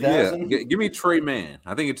plus 3,000? Yeah, give me Trey Mann.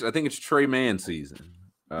 I think it's Trey Mann season.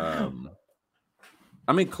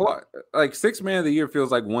 I mean, Clark, like sixth man of the year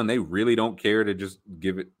feels like one they really don't care to just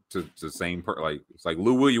give it to the same like it's like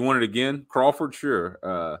Lou Will, you want it again? Crawford, sure.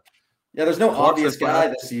 Yeah, there's no Clarkson obvious guy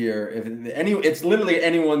this year. It's literally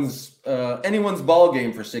anyone's ball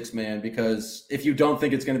game for six man, because if you don't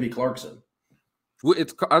think it's going to be Clarkson. Well,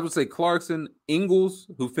 I would say Clarkson, Ingles,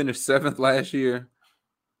 who finished 7th last year,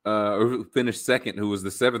 or who finished 2nd, who was the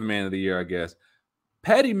 7th man of the year, I guess.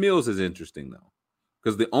 Patty Mills is interesting though,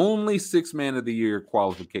 because the only 6th man of the year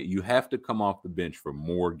qualification, you have to come off the bench for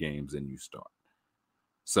more games than you start.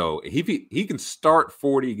 So if he can start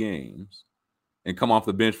 40 games and come off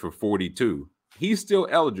the bench for 42, he's still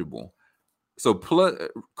eligible. So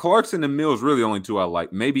Clarkson and Mills really only 2 I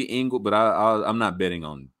like. Maybe Ingle, but I'm not betting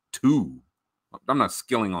on 2. I'm not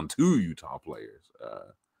skilling on 2 Utah players.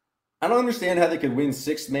 I don't understand how they could win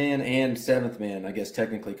 6th man and 7th man, I guess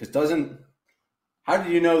technically, because how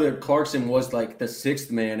did you know that Clarkson was like the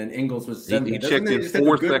 6th man and Ingles was 7th? He checked in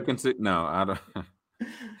 4 seconds. No, I don't.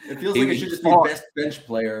 It feels like it should just be best bench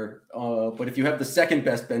player. But if you have the second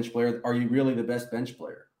best bench player, are you really the best bench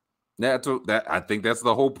player? I think that's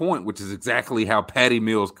the whole point, which is exactly how Patty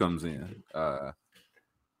Mills comes in.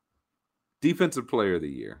 Defensive player of the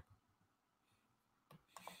year.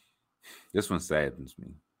 This one saddens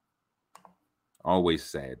me. Always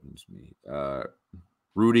saddens me.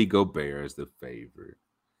 Rudy Gobert is the favorite.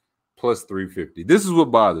 Plus 350. This is what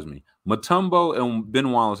bothers me. Mutombo and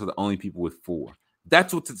Ben Wallace are the only people with 4.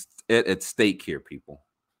 That's what's at stake here, people.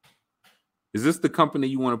 Is this the company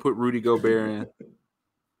you want to put Rudy Gobert in?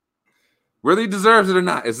 Whether he deserves it or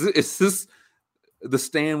not. Is this the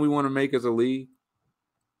stand we want to make as a league?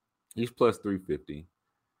 He's plus 350.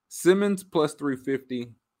 Simmons plus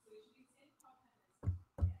 350.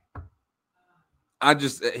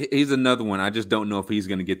 He's another one. I just don't know if he's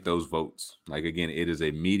going to get those votes. Like, again, it is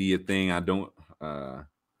a media thing.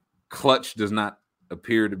 Clutch does not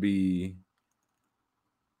appear to be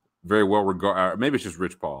very well regarded. Maybe it's just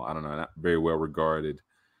Rich Paul. I don't know. Not very well regarded.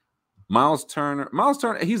 Miles Turner,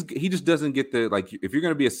 he just doesn't get the, like, if you're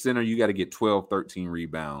going to be a center, you got to get 12, 13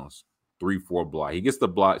 rebounds, 3-4 blocks. He gets the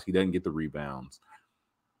blocks. He doesn't get the rebounds.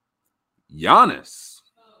 Giannis,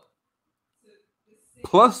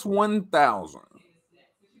 plus 1,000.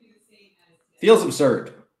 Feels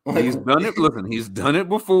absurd. He's done it. Listen, he's done it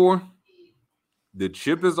before. The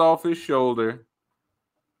chip is off his shoulder.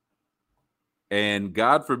 And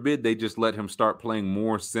God forbid they just let him start playing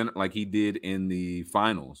more center like he did in the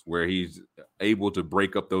finals, where he's able to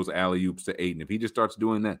break up those alley-oops to Ayton. If he just starts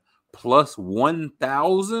doing that, plus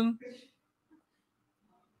 1,000,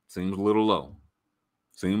 seems a little low.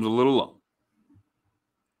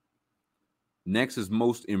 Next is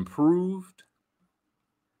most improved.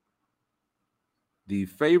 The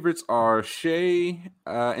favorites are Shea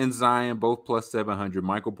and Zion, both plus 700.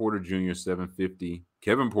 Michael Porter Jr., 750.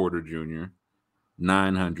 Kevin Porter Jr.,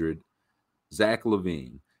 900. Zach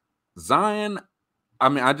LaVine. Zion, I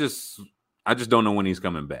mean, I just don't know when he's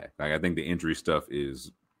coming back. Like, I think the injury stuff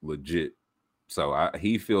is legit. So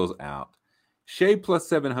he feels out. Shea plus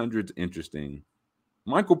 700 is interesting.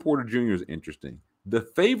 Michael Porter Jr. is interesting. The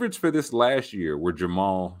favorites for this last year were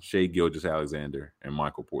Jamal, Shea Gilgeous-Alexander, and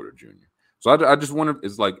Michael Porter Jr. So I just wonder,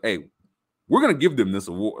 it's like, hey, we're going to give them this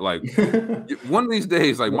award. Like, one of these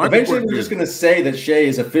days, like, Michael eventually Porter we're just going to say that Shea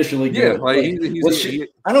is officially good. Yeah, like,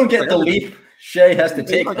 I don't get the leap Shea has to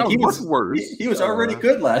take. Like, he was already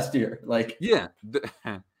good last year. Like, yeah.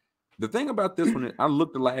 The thing about this one, I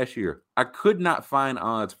looked at last year, I could not find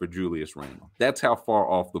odds for Julius Randle. That's how far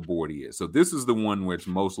off the board he is. So this is the one where it's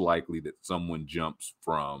most likely that someone jumps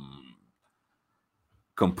from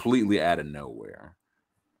completely out of nowhere.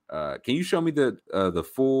 Can you show me the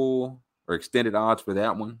full or extended odds for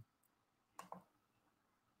that one?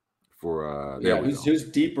 Who's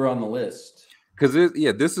deeper on the list? Because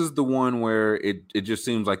this is the one where it just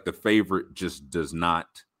seems like the favorite just does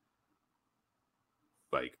not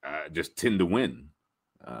just tend to win.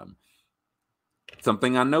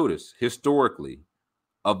 Something I noticed historically,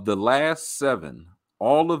 of the last 7,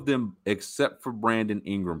 all of them except for Brandon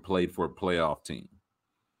Ingram played for a playoff team.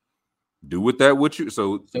 Do with that what you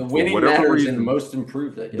so winning matters in most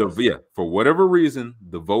improved. I guess. For whatever reason,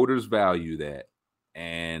 the voters value that,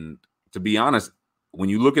 and to be honest, when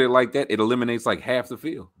you look at it like that, it eliminates like half the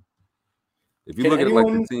field. If you look at it like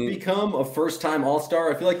the team become a first-time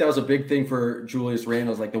All-Star, I feel like that was a big thing for Julius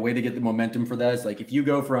Randle. Like, the way to get the momentum for that is like, if you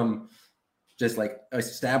go from just like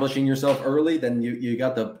establishing yourself early, then you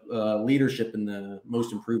got the leadership in the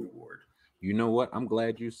most improved award. You know what? I'm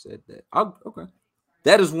glad you said that. Okay.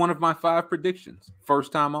 That is one of my 5 predictions.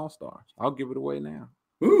 First-time All-Stars. I'll give it away now.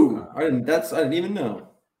 Ooh, I didn't even know.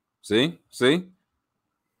 See?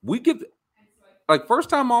 We give like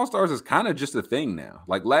first-time All-Stars is kind of just a thing now.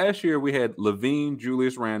 Like last year, we had LaVine,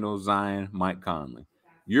 Julius Randle, Zion, Mike Conley.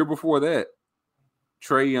 Year before that,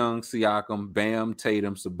 Trae Young, Siakam, Bam,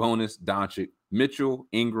 Tatum, Sabonis, Doncic, Mitchell,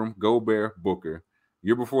 Ingram, Gobert, Booker.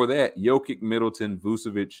 Year before that, Jokic, Middleton,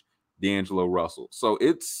 Vucevic, D'Angelo Russell. So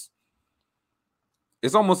it's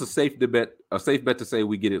almost a safe bet to say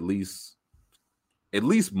we get at least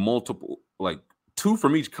multiple, like 2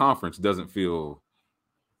 from each conference doesn't feel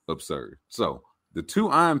absurd. So the 2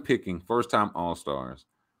 I'm picking, first-time All-Stars,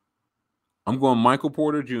 I'm going Michael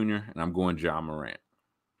Porter Jr. and I'm going Ja Morant.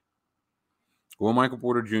 Going Michael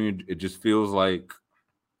Porter Jr., it just feels like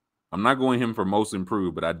I'm not going him for most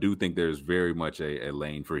improved, but I do think there's very much a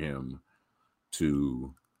lane for him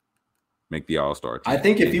to make the All-Star team. I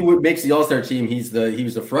think if he makes the All-Star team, he was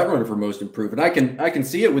the front runner for most improved. And I can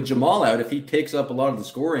see it with Jamal out if he takes up a lot of the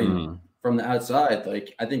scoring from the outside.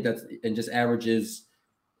 Like I think that's and just averages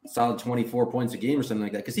solid 24 points a game or something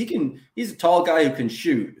like that. Because he's a tall guy who can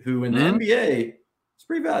shoot, who in the NBA is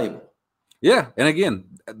pretty valuable. Yeah, and again,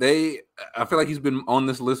 I feel like he's been on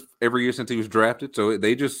this list every year since he was drafted. So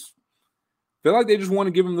they just feel like they just want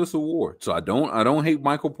to give him this award. So I don't hate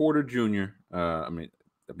Michael Porter Jr. I mean,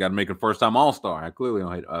 I've got to make him first-time All-Star. I clearly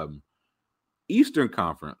don't hate Eastern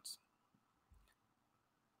Conference.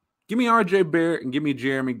 Give me R.J. Barrett and give me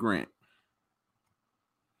Jeremy Grant.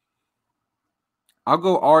 I'll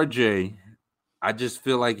go R.J. I just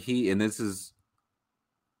feel like and this is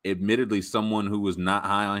admittedly someone who was not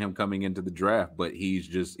high on him coming into the draft, but he's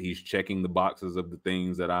checking the boxes of the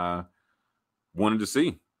things that I wanted to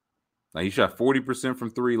see. Like he shot 40% from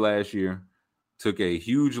 3 last year, took a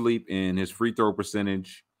huge leap in his free throw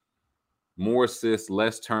percentage, more assists,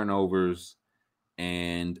 less turnovers,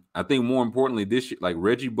 and I think more importantly this year, like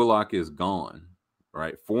Reggie Bullock is gone,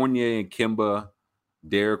 right? Fournier and Kemba,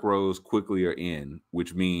 Derrick Rose quickly are in,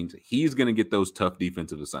 which means he's going to get those tough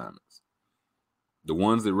defensive assignments. The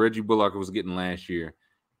ones that Reggie Bullock was getting last year,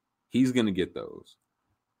 he's going to get those.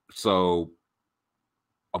 So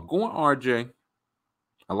I'm going RJ.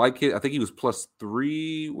 I like it. I think he was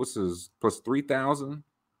 +3. What's his +3,000?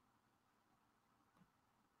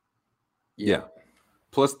 Yeah,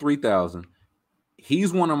 +3,000.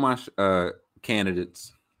 He's one of my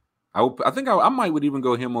candidates. I think I might would even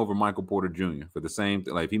go him over Michael Porter Jr. for the same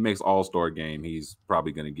thing. Like if he makes All-Star game, he's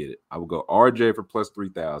probably going to get it. I would go RJ for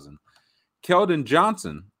 +3,000. Keldon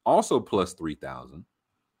Johnson also +3,000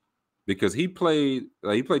 because he played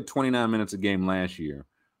 29 minutes a game last year,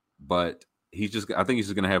 but I think he's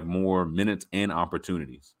just going to have more minutes and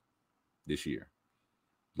opportunities this year.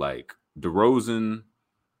 Like DeRozan,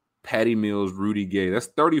 Patty Mills, Rudy Gay, that's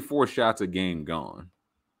 34 shots a game gone.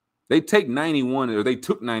 They took 91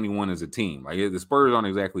 as a team. Like the Spurs aren't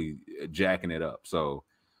exactly jacking it up. So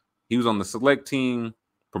he was on the select team,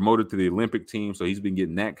 promoted to the Olympic team. So he's been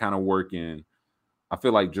getting that kind of work in. I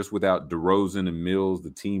feel like just without DeRozan and Mills,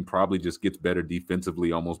 the team probably just gets better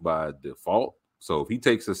defensively almost by default. So if he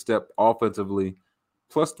takes a step offensively,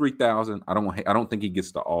 +3,000, I don't think he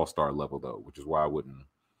gets to All-Star level though, which is why I wouldn't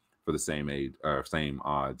for the same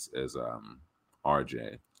odds as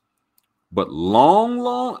RJ. But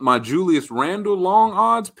my Julius Randle long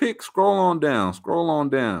odds pick, scroll on down. We're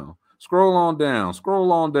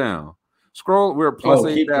at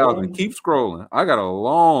 +8,000. Keep scrolling. I got a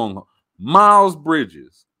long Miles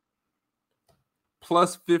Bridges,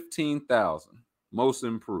 +15,000, most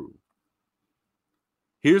improved.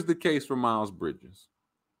 Here's the case for Miles Bridges.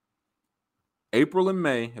 April and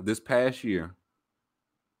May of this past year,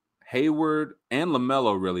 Hayward and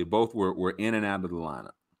LaMelo really both were in and out of the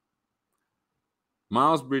lineup.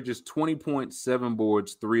 Miles Bridges, 20 points, 7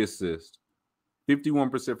 boards, 3 assists,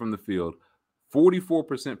 51% from the field,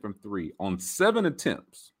 44% from 3 on 7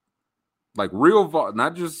 attempts. Like real volume,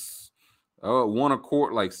 not just 1 a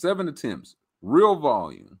quarter, like 7 attempts, real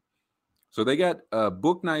volume. So they got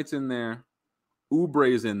Book Knight's in there,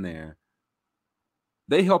 Oubre's in there.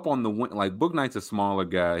 They help on the wing. Like Book Knight's a smaller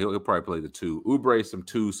guy. He'll probably play the 2. Oubre some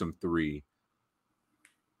 2, some 3.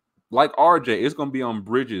 Like RJ, it's going to be on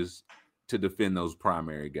Bridges to defend those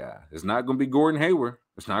primary guys. It's not going to be Gordon Hayward.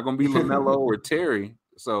 It's not going to be LaMelo or Terry.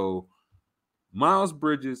 So Miles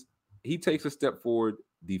Bridges, he takes a step forward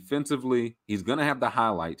defensively. He's going to have the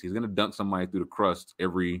highlights. He's going to dunk somebody through the crust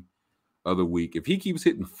every other week. If he keeps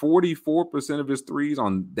hitting 44% of his threes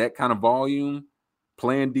on that kind of volume,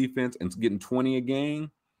 playing defense and getting 20 a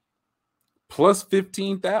game, plus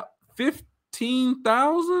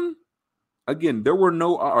 15,000. Again, there were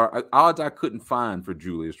no odds I couldn't find for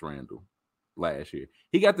Julius Randle last year.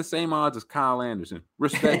 He got the same odds as Kyle Anderson,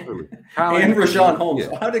 respectfully. And Rashawn Holmes.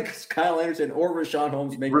 Yeah. How did Kyle Anderson or Rashawn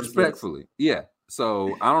Holmes make respectfully? Yeah.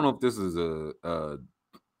 So I don't know if this is I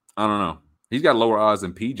don't know. He's got lower odds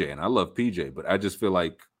than PJ, and I love PJ, but I just feel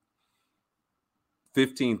like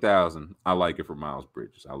 15,000. I like it for Miles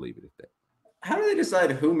Bridges. I'll leave it at that. How do they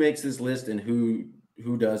decide who makes this list and who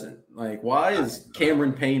doesn't? Like, why is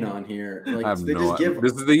Cameron Payne on here? Like, I have they no just idea. give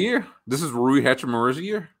This is the year. This is Rui Hachimura's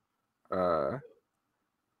year.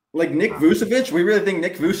 like Nick Vucevic. We really think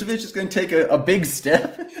Nick Vucevic is going to take a big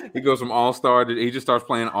step. He goes from all-star to he just starts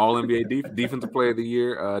playing all NBA defensive player of the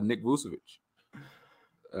year. Nick Vucevic.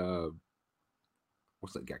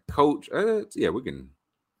 What's that guy? Coach. Yeah, we can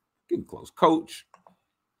getting close. Coach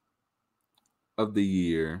of the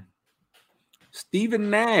year. Stephen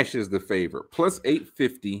Nash is the favorite, plus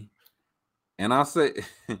 850. And I'll say,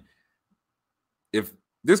 if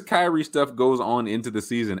this Kyrie stuff goes on into the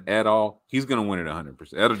season at all, he's gonna win it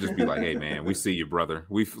 100%. That'll just be like, hey man, we see you, brother.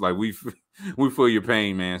 We feel your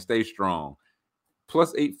pain, man. Stay strong.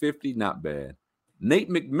 Plus 850, not bad. Nate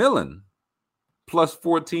McMillan, plus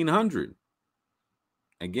 1,400.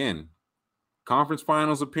 Again, conference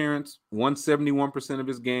finals appearance, won 71% of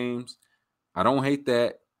his games. I don't hate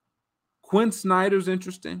that. Quinn Snyder's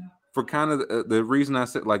interesting for kind of the reason I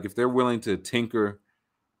said, like, if they're willing to tinker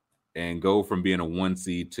and go from being a 1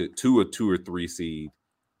 seed to a 2 or 3 seed,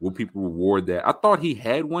 will people reward that? I thought he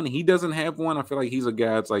had one. He doesn't have one. I feel like he's a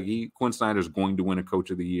guy. It's like Quinn Snyder's going to win a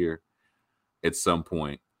Coach of the Year at some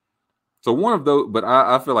point. So one of those, but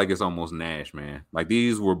I feel like it's almost Nash, man. Like,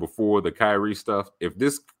 these were before the Kyrie stuff. If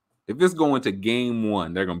this going to game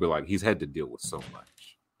 1, they're gonna be like, he's had to deal with so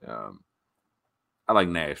much. I like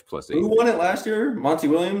Nash plus 8. Who won it last year? Monty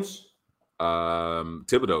Williams?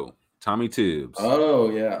 Thibodeau, Tommy Tibbs. Oh,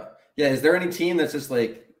 yeah. Yeah, is there any team that's just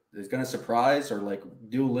like is going to surprise or like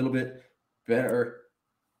do a little bit better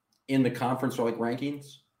in the conference or like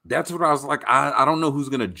rankings? That's what I was like. I don't know who's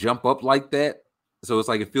going to jump up like that. So it's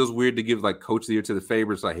like it feels weird to give like Coach of the Year to the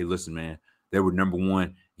favorites. Like, hey, listen, man, they were number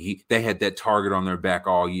 1. They had that target on their back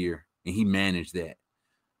all year, and he managed that.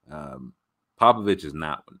 Popovich is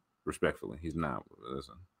not one. Respectfully, he's not.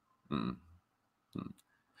 Listen,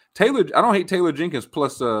 Taylor. I don't hate Taylor Jenkins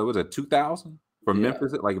plus was it 2,000 from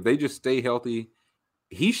Memphis? Like, if they just stay healthy,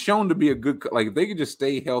 he's shown to be a good. Like, if they could just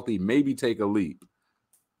stay healthy, maybe take a leap.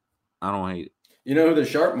 I don't hate it. You know who the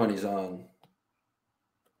sharp money's on?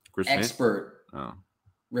 Chris Expert. Oh.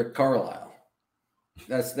 Rick Carlisle.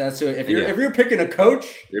 That's who. If you're picking a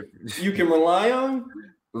coach you can rely on,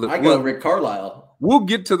 I go Rick Carlisle. We'll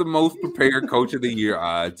get to the most prepared Coach of the Year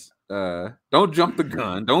odds. Don't jump the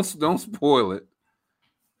gun. Don't spoil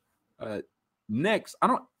it. Next, I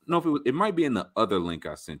don't know if it might be in the other link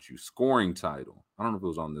I sent you. Scoring title. I don't know if it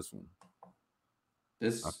was on this one.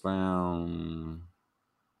 I found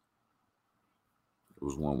it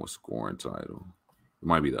was one with scoring title. It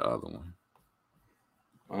might be the other one.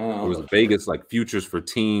 It was Vegas, like futures for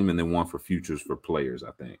team, and then one for futures for players,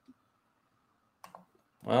 I think.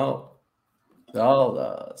 Well,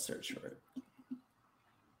 I'll search for it.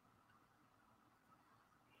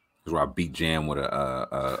 That's where I beat Jam with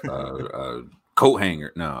a coat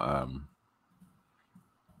hanger. No.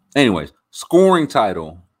 Anyways, scoring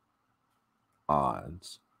title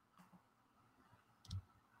odds.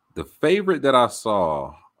 The favorite that I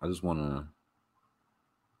saw, I just want to,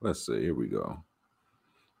 let's see. Here we go.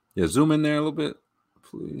 Yeah, zoom in there a little bit,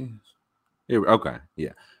 please. Okay,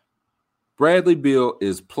 yeah. Bradley Beal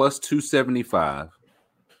is plus 275.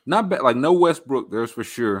 Not bad. Like, no Westbrook. There's for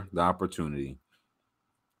sure the opportunity.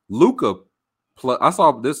 Luka, plus, I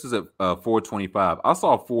saw this is at 425. I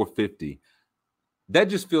saw 450. That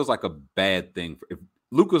just feels like a bad thing. If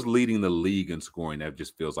Luka's leading the league in scoring, that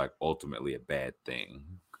just feels like ultimately a bad thing.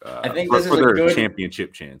 I think for this is their a good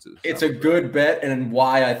championship chances. It's a good bet, and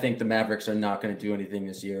why I think the Mavericks are not going to do anything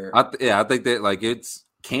this year. I think that like it's.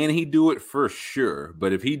 Can he do it? For sure.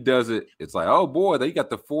 But if he does it, it's like, oh boy, they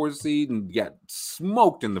got the 4 seed and got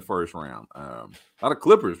smoked in the first round. A lot of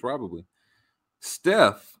Clippers, probably.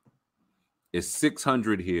 Steph is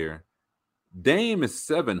 600 here. Dame is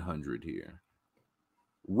 700 here.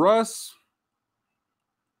 Russ,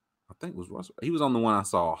 I think it was Russ. He was on the one I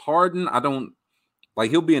saw. Harden, I don't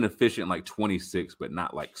like, he'll be an efficient like 26, but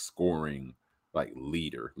not like scoring like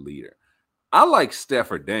leader. I like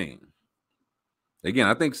Steph or Dame. Again,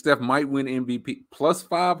 I think Steph might win MVP plus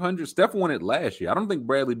 500. Steph won it last year. I don't think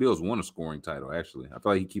Bradley Beal's won a scoring title, actually. I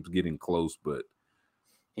feel like he keeps getting close, but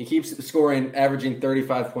he keeps scoring, averaging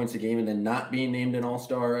 35 points a game, and then not being named an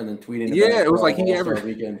All-Star, and then tweeting. Yeah, it was like he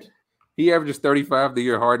averages 35 the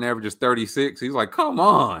year. Harden averages 36. He's like, come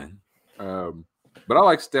on. But I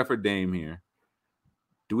like Steph or Dame here.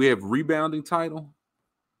 Do we have rebounding title?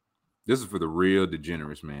 This is for the real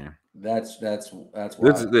degenerates, man. That's why.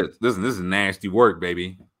 This is nasty work,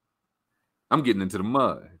 baby. I'm getting into the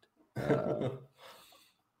mud.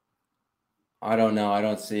 I don't know. I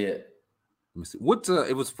don't see it. Let me see. What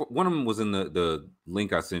it was one of them was in the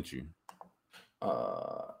link I sent you.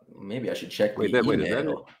 Maybe I should check Wait, the is that it?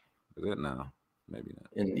 email Is that now? Maybe not.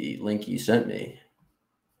 in the link you sent me.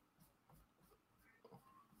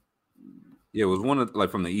 Yeah, it was one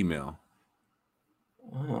of from the email.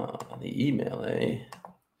 The email, eh?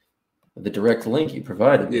 The direct link you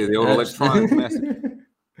provided me. Yeah, the old electronic message.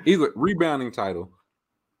 Either rebounding title.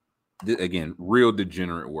 Again, real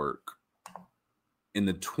degenerate work. In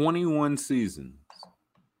the 21 seasons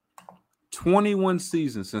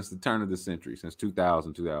since the turn of the century, since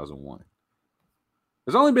 2000, 2001.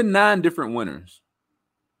 There's only been 9 different winners.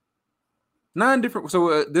 9 different.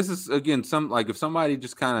 So this is, again, if somebody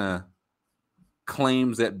just kind of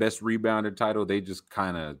claims that best rebounder title, they just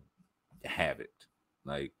kind of have it.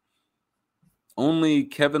 Like, only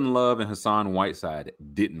Kevin Love and Hassan Whiteside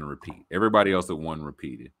didn't repeat. Everybody else that won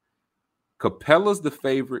repeated. Capella's the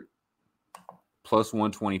favorite, plus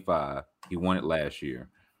 125. He won it last year.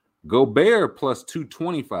 Gobert plus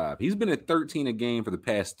 225. He's been at 13 a game for the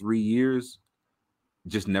past 3 years.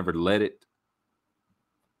 Just never let it.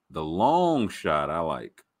 The long shot I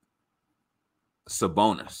like.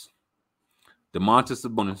 Sabonis. Domantas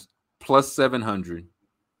Sabonis plus 700.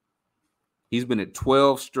 He's been at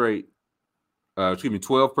 12 per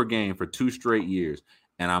game for 2 straight years.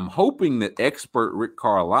 And I'm hoping that expert Rick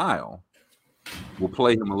Carlisle will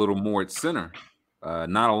play him a little more at center.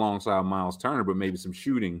 Not alongside Miles Turner, but maybe some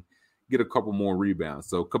shooting, get a couple more rebounds.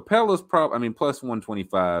 So Capella's plus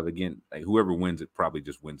 125. Again, whoever wins it probably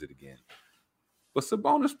just wins it again. But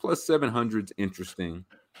Sabonis plus 700 is interesting.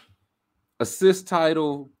 Assist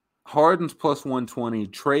title, Harden's plus 120,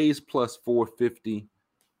 Trey's plus 450.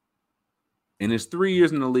 In his 3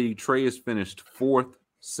 years in the league, Trey has finished 4th,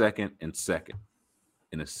 2nd, and 2nd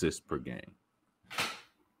in assists per game.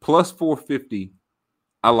 Plus 450,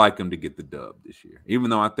 I like him to get the dub this year. Even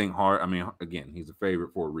though I think again, he's a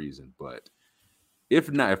favorite for a reason. But if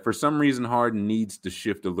for some reason Harden needs to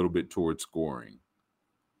shift a little bit towards scoring,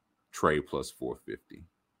 Trey plus 450.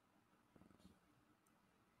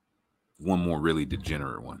 One more really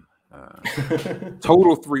degenerate one.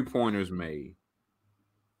 Total 3-pointers made.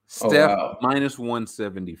 Steph minus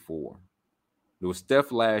 174. It was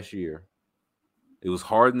Steph last year. It was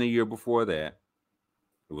Harden the year before that.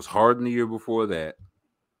 It was Harden the year before that.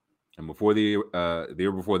 And before the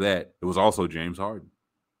year before that, it was also James Harden.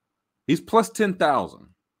 He's plus 10,000.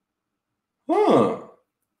 Huh.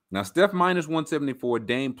 Now, Steph minus 174,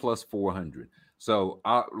 Dame plus 400. So,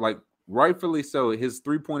 rightfully so, his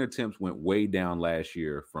 3-point attempts went way down last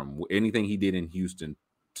year from anything he did in Houston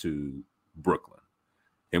to Brooklyn.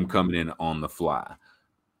 Him coming in on the fly.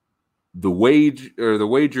 The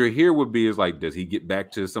wager here would be does he get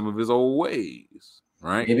back to some of his old ways?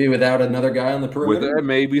 Right? Maybe without another guy on the perimeter.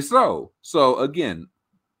 Maybe so. So again,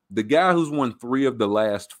 the guy who's won 3 of the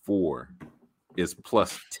last 4 is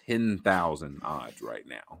plus 10,000 odds right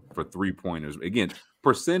now for 3-pointers. Again,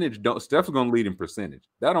 percentage. Steph's going to lead in percentage.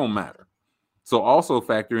 That don't matter. So also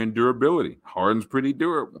factor in durability. Harden's pretty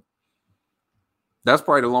durable. That's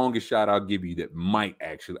probably the longest shot I'll give you that might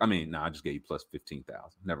actually. I just gave you plus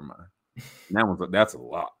 15,000. Never mind. That's a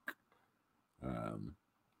lock.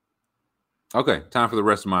 Okay, time for the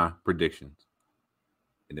rest of my predictions,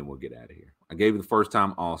 and then we'll get out of here. I gave you the first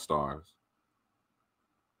time All-Stars.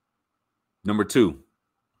 Number 2,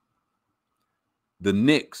 the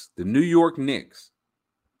Knicks, the New York Knicks,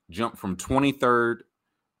 jumped from 23rd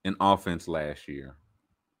in offense last year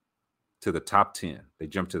to the top 10. They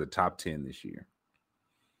jumped to the top 10 this year.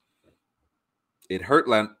 It hurt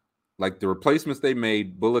like the replacements they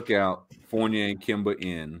made, Bullock out, Fournier and Kemba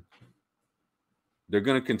in. They're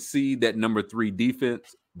going to concede that number 3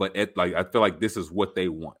 defense, but I feel like this is what they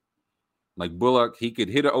want. Like Bullock, he could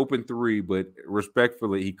hit an open 3, but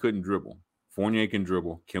respectfully, he couldn't dribble. Fournier can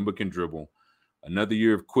dribble. Kemba can dribble. Another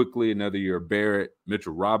year of Quickly, another year of Barrett.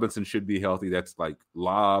 Mitchell Robinson should be healthy. That's like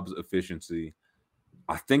lobs efficiency.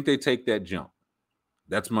 I think they take that jump.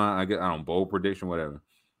 That's my, bold prediction, whatever.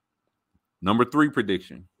 Number 3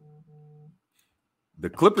 prediction. The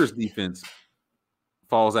Clippers defense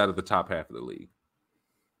falls out of the top half of the league.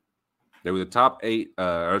 They were the top 8,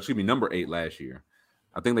 number 8 last year.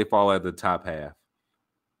 I think they fall out of the top half.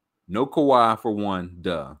 No Kawhi for one,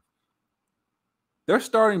 duh. Their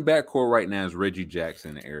starting backcourt right now is Reggie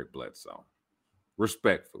Jackson and Eric Bledsoe.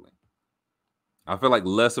 Respectfully. I feel like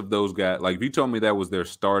less of those guys. Like if you told me that was their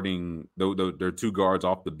starting, their 2 guards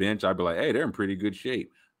off the bench, I'd be like, hey, they're in pretty good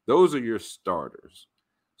shape. Those are your starters.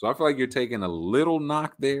 So I feel like you're taking a little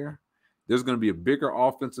knock there. There's going to be a bigger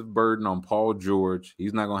offensive burden on Paul George.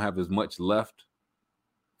 He's not going to have as much left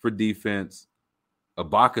for defense.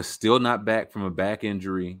 Ibaka's still not back from a back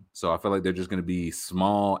injury, so I feel like they're just going to be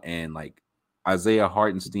small, and like Isaiah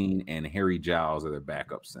Hartenstein and Harry Giles are their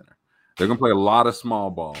backup center. They're going to play a lot of small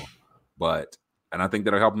ball, and I think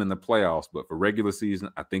that'll help them in the playoffs. But for regular season,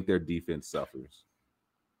 I think their defense suffers.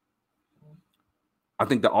 I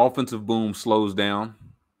think the offensive boom slows down,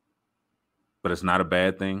 but it's not a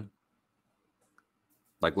bad thing.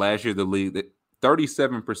 Like last year, the league,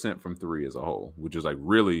 37% from three as a whole, which is like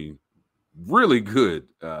really, really good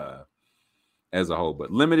as a whole.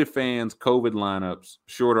 But limited fans, COVID lineups,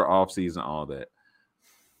 shorter offseason, all that.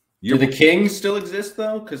 Do the Kings still exist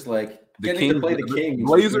though? Because like getting to play the Kings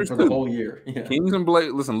Blazers for the whole year. Yeah. Kings and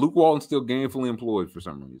Blazers. Listen, Luke Walton's still gainfully employed for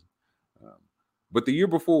some reason. But the year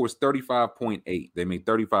before was 35.8. They made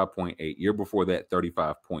 35.8. Year before that,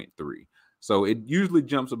 35.3. So it usually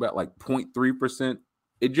jumps about like 0.3%.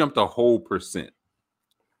 It jumped a whole percent.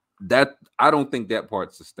 That I don't think that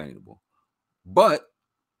part's sustainable. But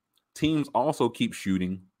teams also keep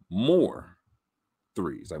shooting more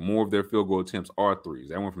threes. Like more of their field goal attempts are threes.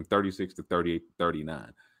 That went from 36 to 38 to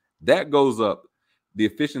 39. That goes up. The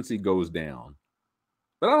efficiency goes down.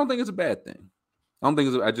 But I don't think it's a bad thing.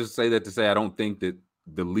 I just say that to say I don't think that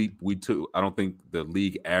the leap we took, I don't think the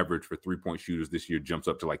league average for three-point shooters this year jumps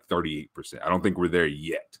up to like 38%. I don't think we're there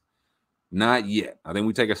yet. Not yet. I think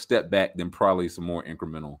we take a step back, then probably some more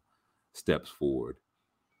incremental steps forward.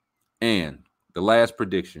 And the last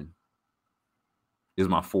prediction is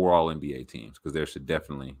my 4 All-NBA teams, because there should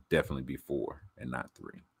definitely be 4 and not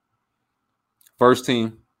 3. First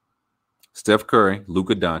team, Steph Curry,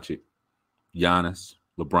 Luka Doncic, Giannis,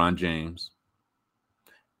 LeBron James,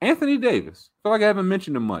 Anthony Davis. I feel like I haven't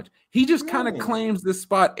mentioned him much. He just kind of claims this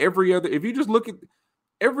spot every other. If you just look at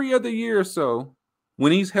every other year or so,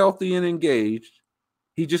 when he's healthy and engaged,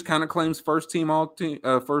 he just kind of claims first team All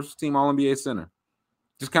NBA center.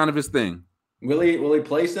 Just kind of his thing. Will he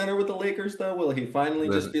play center with the Lakers though? Will he finally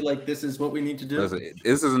just be like, this is what we need to do?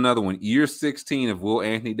 This is another one. Year 16 of will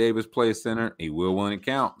Anthony Davis play center? He will when it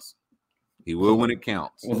counts. He will when it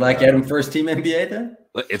counts. Will that get him first team NBA then?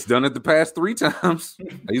 It's done it the past 3 times.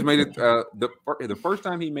 He's made it. The first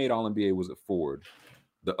time he made All NBA was at forward.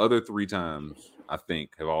 The other 3 times, I think,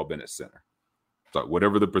 have all been at center. So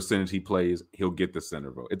whatever the percentage he plays, he'll get the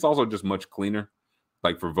center vote. It's also just much cleaner,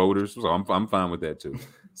 like for voters. So I'm fine with that too.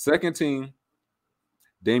 Second team,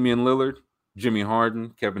 Damian Lillard, Jimmy Harden,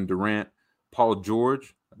 Kevin Durant, Paul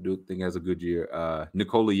George. I do think has a good year.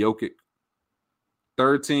 Nikola Jokic.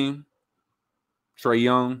 Third team, Trae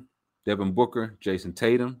Young, Devin Booker, Jason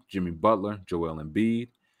Tatum, Jimmy Butler, Joel Embiid.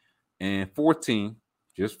 And fourth team,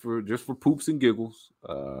 just for poops and giggles,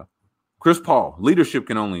 Chris Paul. Leadership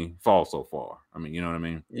can only fall so far. I mean, you know what I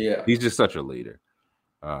mean? Yeah. He's just such a leader.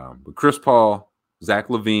 But Chris Paul, Zach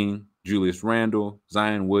LaVine, Julius Randle,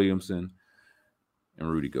 Zion Williamson,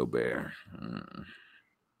 and Rudy Gobert.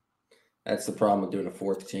 That's the problem with doing a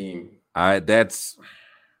fourth team.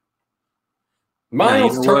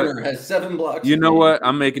 Miles Turner has 7 blocks. You know what?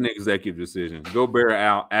 I'm making an executive decision. Gobert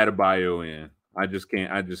out, Adebayo in. I just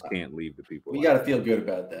can't leave the people. You got to feel good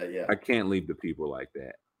about that, yeah. I can't leave the people like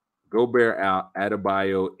that. Gobert out,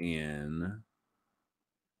 Adebayo in.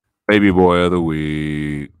 Baby boy of the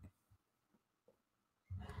week.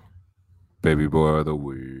 Baby boy of the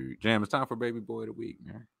week. Jam, it's time for baby boy of the week,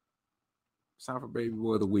 man. It's time for baby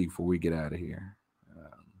boy of the week before we get out of here.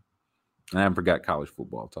 I haven't forgot college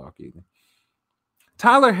football talk either.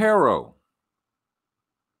 Tyler Herro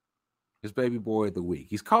is baby boy of the week.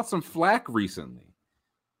 He's caught some flack recently.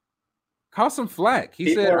 He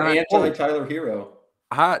People said, are anti-Tyler Herro.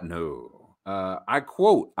 I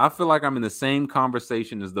quote, I feel like I'm in the same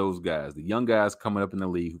conversation as those guys, the young guys coming up in the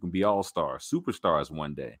league who can be all-stars, superstars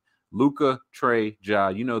one day. Luka, Trey, Ja,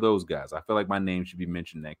 you know those guys. I feel like my name should be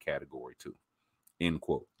mentioned in that category too. End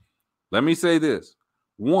quote. Let me say this.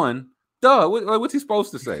 One, what's he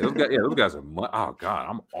supposed to say? Those guys are, oh God,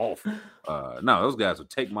 I'm awful. No, those guys will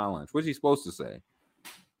take my lunch. What's he supposed to say?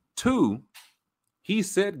 2, he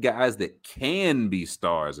said guys that can be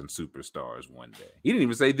stars and superstars one day. He didn't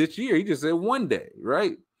even say this year. He just said one day,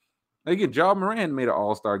 right? Again, Ja Morant made an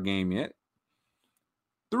all-star game yet.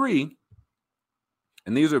 3,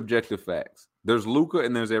 and these are objective facts. There's Luka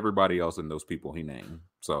and there's everybody else in those people he named.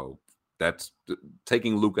 So that's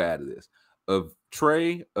taking Luka out of this. Of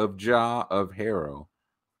Trey, of Ja, of Herro,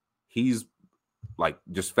 he's like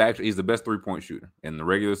just factual. He's the best 3-point shooter in the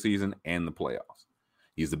regular season and the playoffs.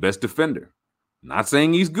 He's the best defender. Not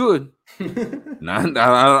saying he's good. I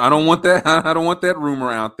don't want that. I don't want that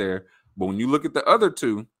rumor out there. But when you look at the other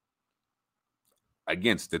 2,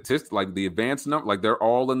 again, statistics like the advanced number, like they're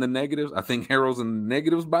all in the negatives. I think Herro's in the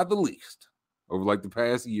negatives by the least over like the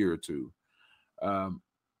past year or 2.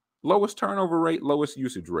 Lowest turnover rate, lowest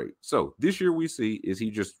usage rate. So this year we see, is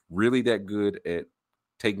he just really that good at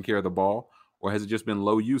taking care of the ball, or has it just been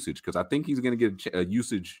low usage? Because I think he's going to get a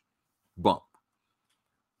usage bump.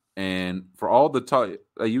 And for all the talk,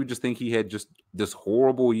 you just think he had just this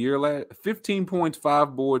horrible year last 15 points,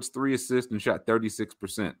 5 boards, 3 assists, and shot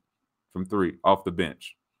 36% from 3 off the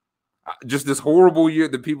bench. Just this horrible year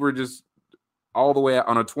that people are just all the way out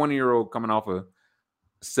on a 20-year-old coming off a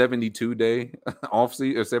 72-day off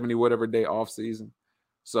season or 70 whatever day off season.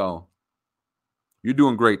 So you're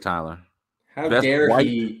doing great, Tyler. How dare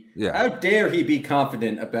he be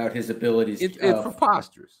confident about his abilities? It's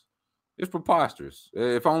preposterous. It's preposterous.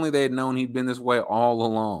 If only they had known he'd been this way all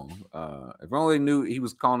along. If only they knew he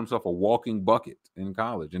was calling himself a walking bucket in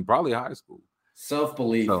college and probably high school.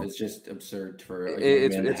 Self-belief is just absurd for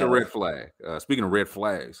it's a red flag. Speaking of red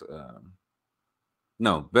flags,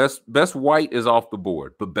 no, best white is off the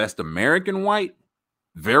board, but best American white,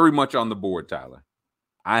 very much on the board, Tyler.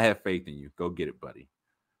 I have faith in you. Go get it, buddy.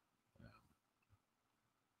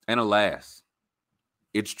 And alas,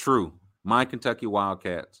 it's true. My Kentucky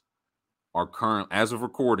Wildcats are current, as of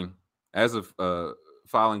recording, as of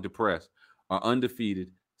filing to press, are undefeated,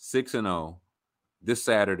 6-0. This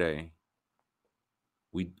Saturday,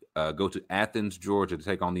 we go to Athens, Georgia, to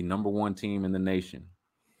take on the number 1 team in the nation,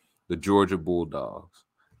 the Georgia Bulldogs.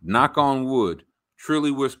 Knock on wood,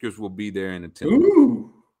 Trilly Whiskers will be there in attendance.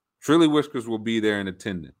 Ooh. Trilly Whiskers will be there in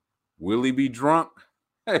attendance. Will he be drunk?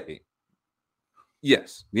 Hey,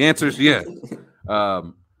 yes. The answer is yes.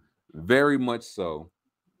 Very much so.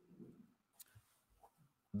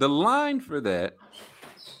 The line for that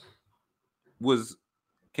was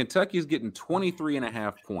Kentucky's getting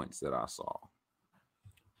 23.5 points that I saw.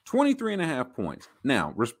 23.5 points.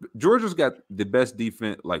 Now, Georgia's got the best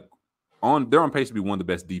defense, they're on pace to be one of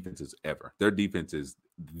the best defenses ever. Their defense is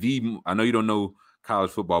I know you don't know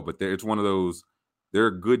college football, but it's one of those,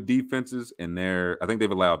 they're good defenses, and I think they've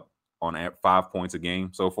allowed on 5 points a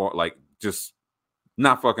game so far, just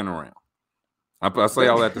not fucking around. I say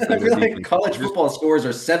all that to say I feel like college football scores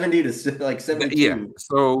are 70 to 72. Yeah.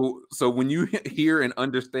 So when you hear and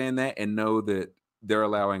understand that and know that they're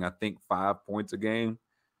allowing, I think, 5 points a game,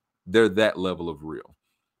 they're that level of real.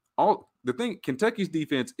 The thing, Kentucky's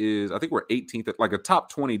defense is, I think we're 18th, like a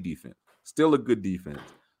top 20 defense, still a good defense.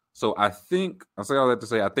 So I say all that to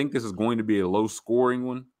say, I think this is going to be a low scoring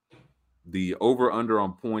one. The over under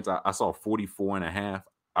on points, I saw 44.5.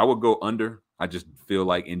 I would go under. I just feel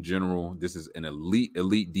like in general, this is an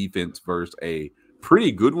elite defense versus a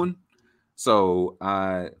pretty good one. So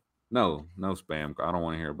no spam. I don't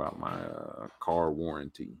want to hear about my car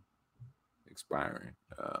warranty expiring.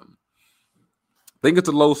 I think it's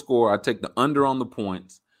a low score. I take the under on the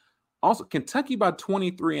points. Also, Kentucky by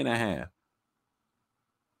 23.5.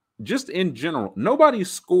 Just in general, nobody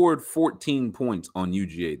scored 14 points on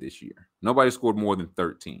UGA this year. Nobody scored more than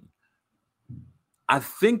 13. I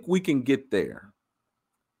think we can get there.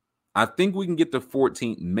 I think we can get to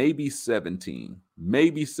 14, maybe 17.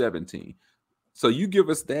 So you give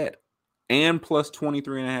us that and plus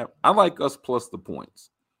 23.5. I like us plus the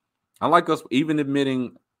points. I like us even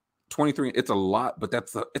admitting 23. It's a lot, but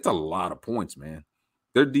it's a lot of points, man.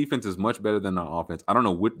 Their defense is much better than our offense. I don't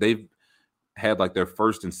know what they've had, like their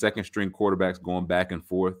first and second string quarterbacks going back and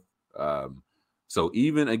forth. So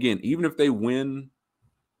even if they win,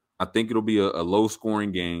 I think it'll be a low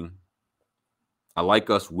scoring game. I like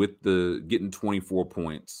us with the getting 24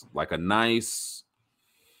 points, like a nice,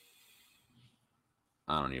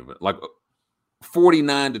 like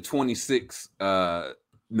 49-26.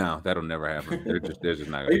 No, that'll never happen. They're just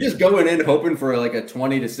not. Are you just going in hoping for like a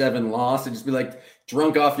 20-7 loss and just be like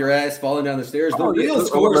drunk off your ass, falling down the stairs? The real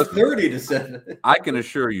score is 30-7. I can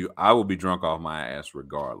assure you, I will be drunk off my ass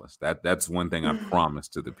regardless. That's one thing I promise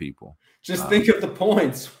to the people. Just think of the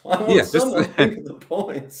points. Why won't someone think of the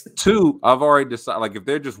points? 2, I've already decided. Like if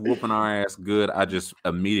they're just whooping our ass good, I just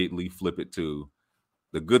immediately flip it to.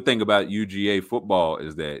 The good thing about UGA football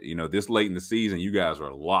is that, this late in the season, you guys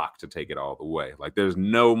are locked to take it all the way. Like, there's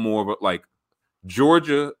no more like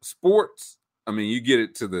Georgia sports. I mean, you get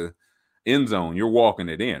it to the end zone, you're walking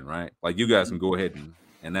it in, right? Like, you guys can go ahead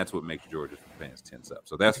and that's what makes Georgia fans tense up.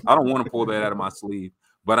 So I don't want to pull that out of my sleeve,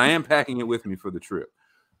 but I am packing it with me for the trip.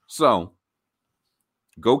 So,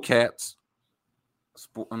 go Cats.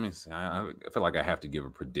 Let me see. I feel like I have to give a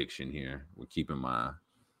prediction here. We're keeping my.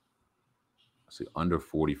 See, under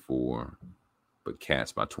 44, but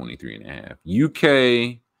Cats by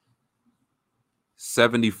 23.5. UK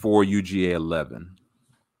 74, UGA 11.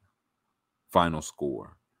 Final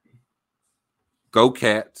score. Go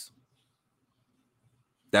Cats.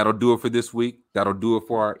 That'll do it for this week. That'll do it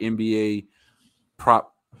for our NBA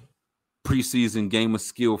prop preseason game of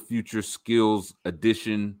skill future skills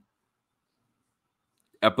edition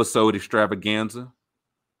episode extravaganza.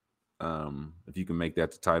 If you can make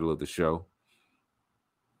that the title of the show.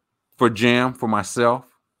 For Jam, for myself,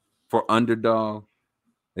 for Underdog.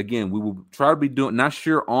 Again, we will try to be doing, not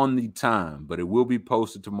sure on the time, but it will be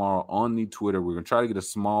posted tomorrow on the Twitter. We're going to try to get a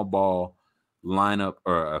small ball lineup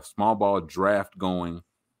or a small ball draft going.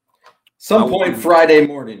 Some point Friday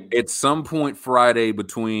morning. At some point Friday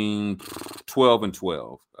between 12 and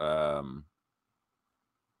 12. I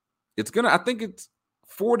think it's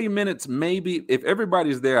 40 minutes maybe. If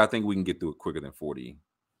everybody's there, I think we can get through it quicker than 40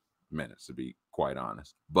 minutes, to be quite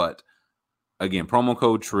honest. But again, promo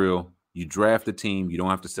code Trill. You draft the team. You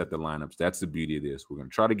don't have to set the lineups. That's the beauty of this. We're going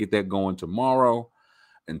to try to get that going tomorrow.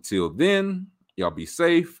 Until then, y'all be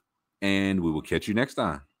safe, and we will catch you next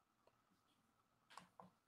time.